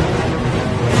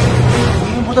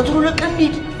 ይሄን ቦታ ቶሎ ለቀን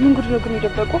እንሂድ። ምን ጉድ ነው ግን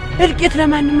የደበቁ? እልቂት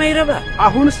ለማንም አይረባ።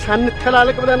 አሁንስ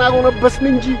ሳንተላለቅ ብለን አጎነበስን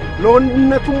እንጂ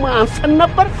ለወንድነቱማ አንሰን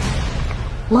ነበር።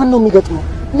 ማን ነው የሚገጥመው?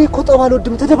 እኔ እኮ ጠብ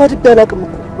አልወድም፣ ተደባድቤ አላውቅም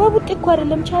እኮ። በቡጤ እኮ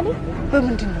አይደለም ቻለ።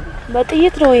 በምንድን ነው?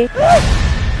 በጥይት ነው ወይ?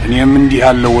 እኔም እንዲህ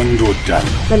ያለ ወንድ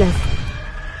ወዳለሁ። በላስ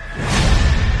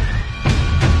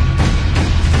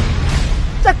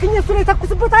ጨክኜ እሱ ላይ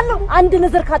ተኩስበታለሁ። አንድ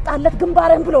ንዝር ካጣለት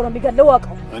ግንባሬን ብሎ ነው የሚገለው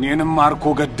ዋቀው። እኔንም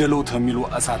ማርኮ ገደለው ተሚሉ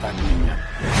እሳት አገኘኛል።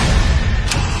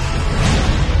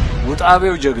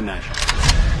 ውጣቤው ጀግናሽ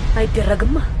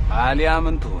አይደረግማ። አሊያ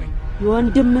ምን ትሆኝ?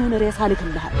 የወንድምህን ሬሳ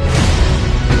ልክልሃል።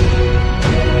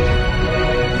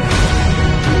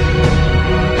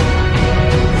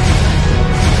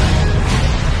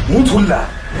 ሙቱላ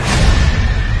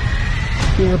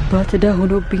የአባት ዕዳ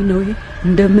ሆኖብኝ ነው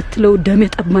እንደምትለው ደም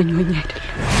የጠማኝ ሆኜ አይደለም።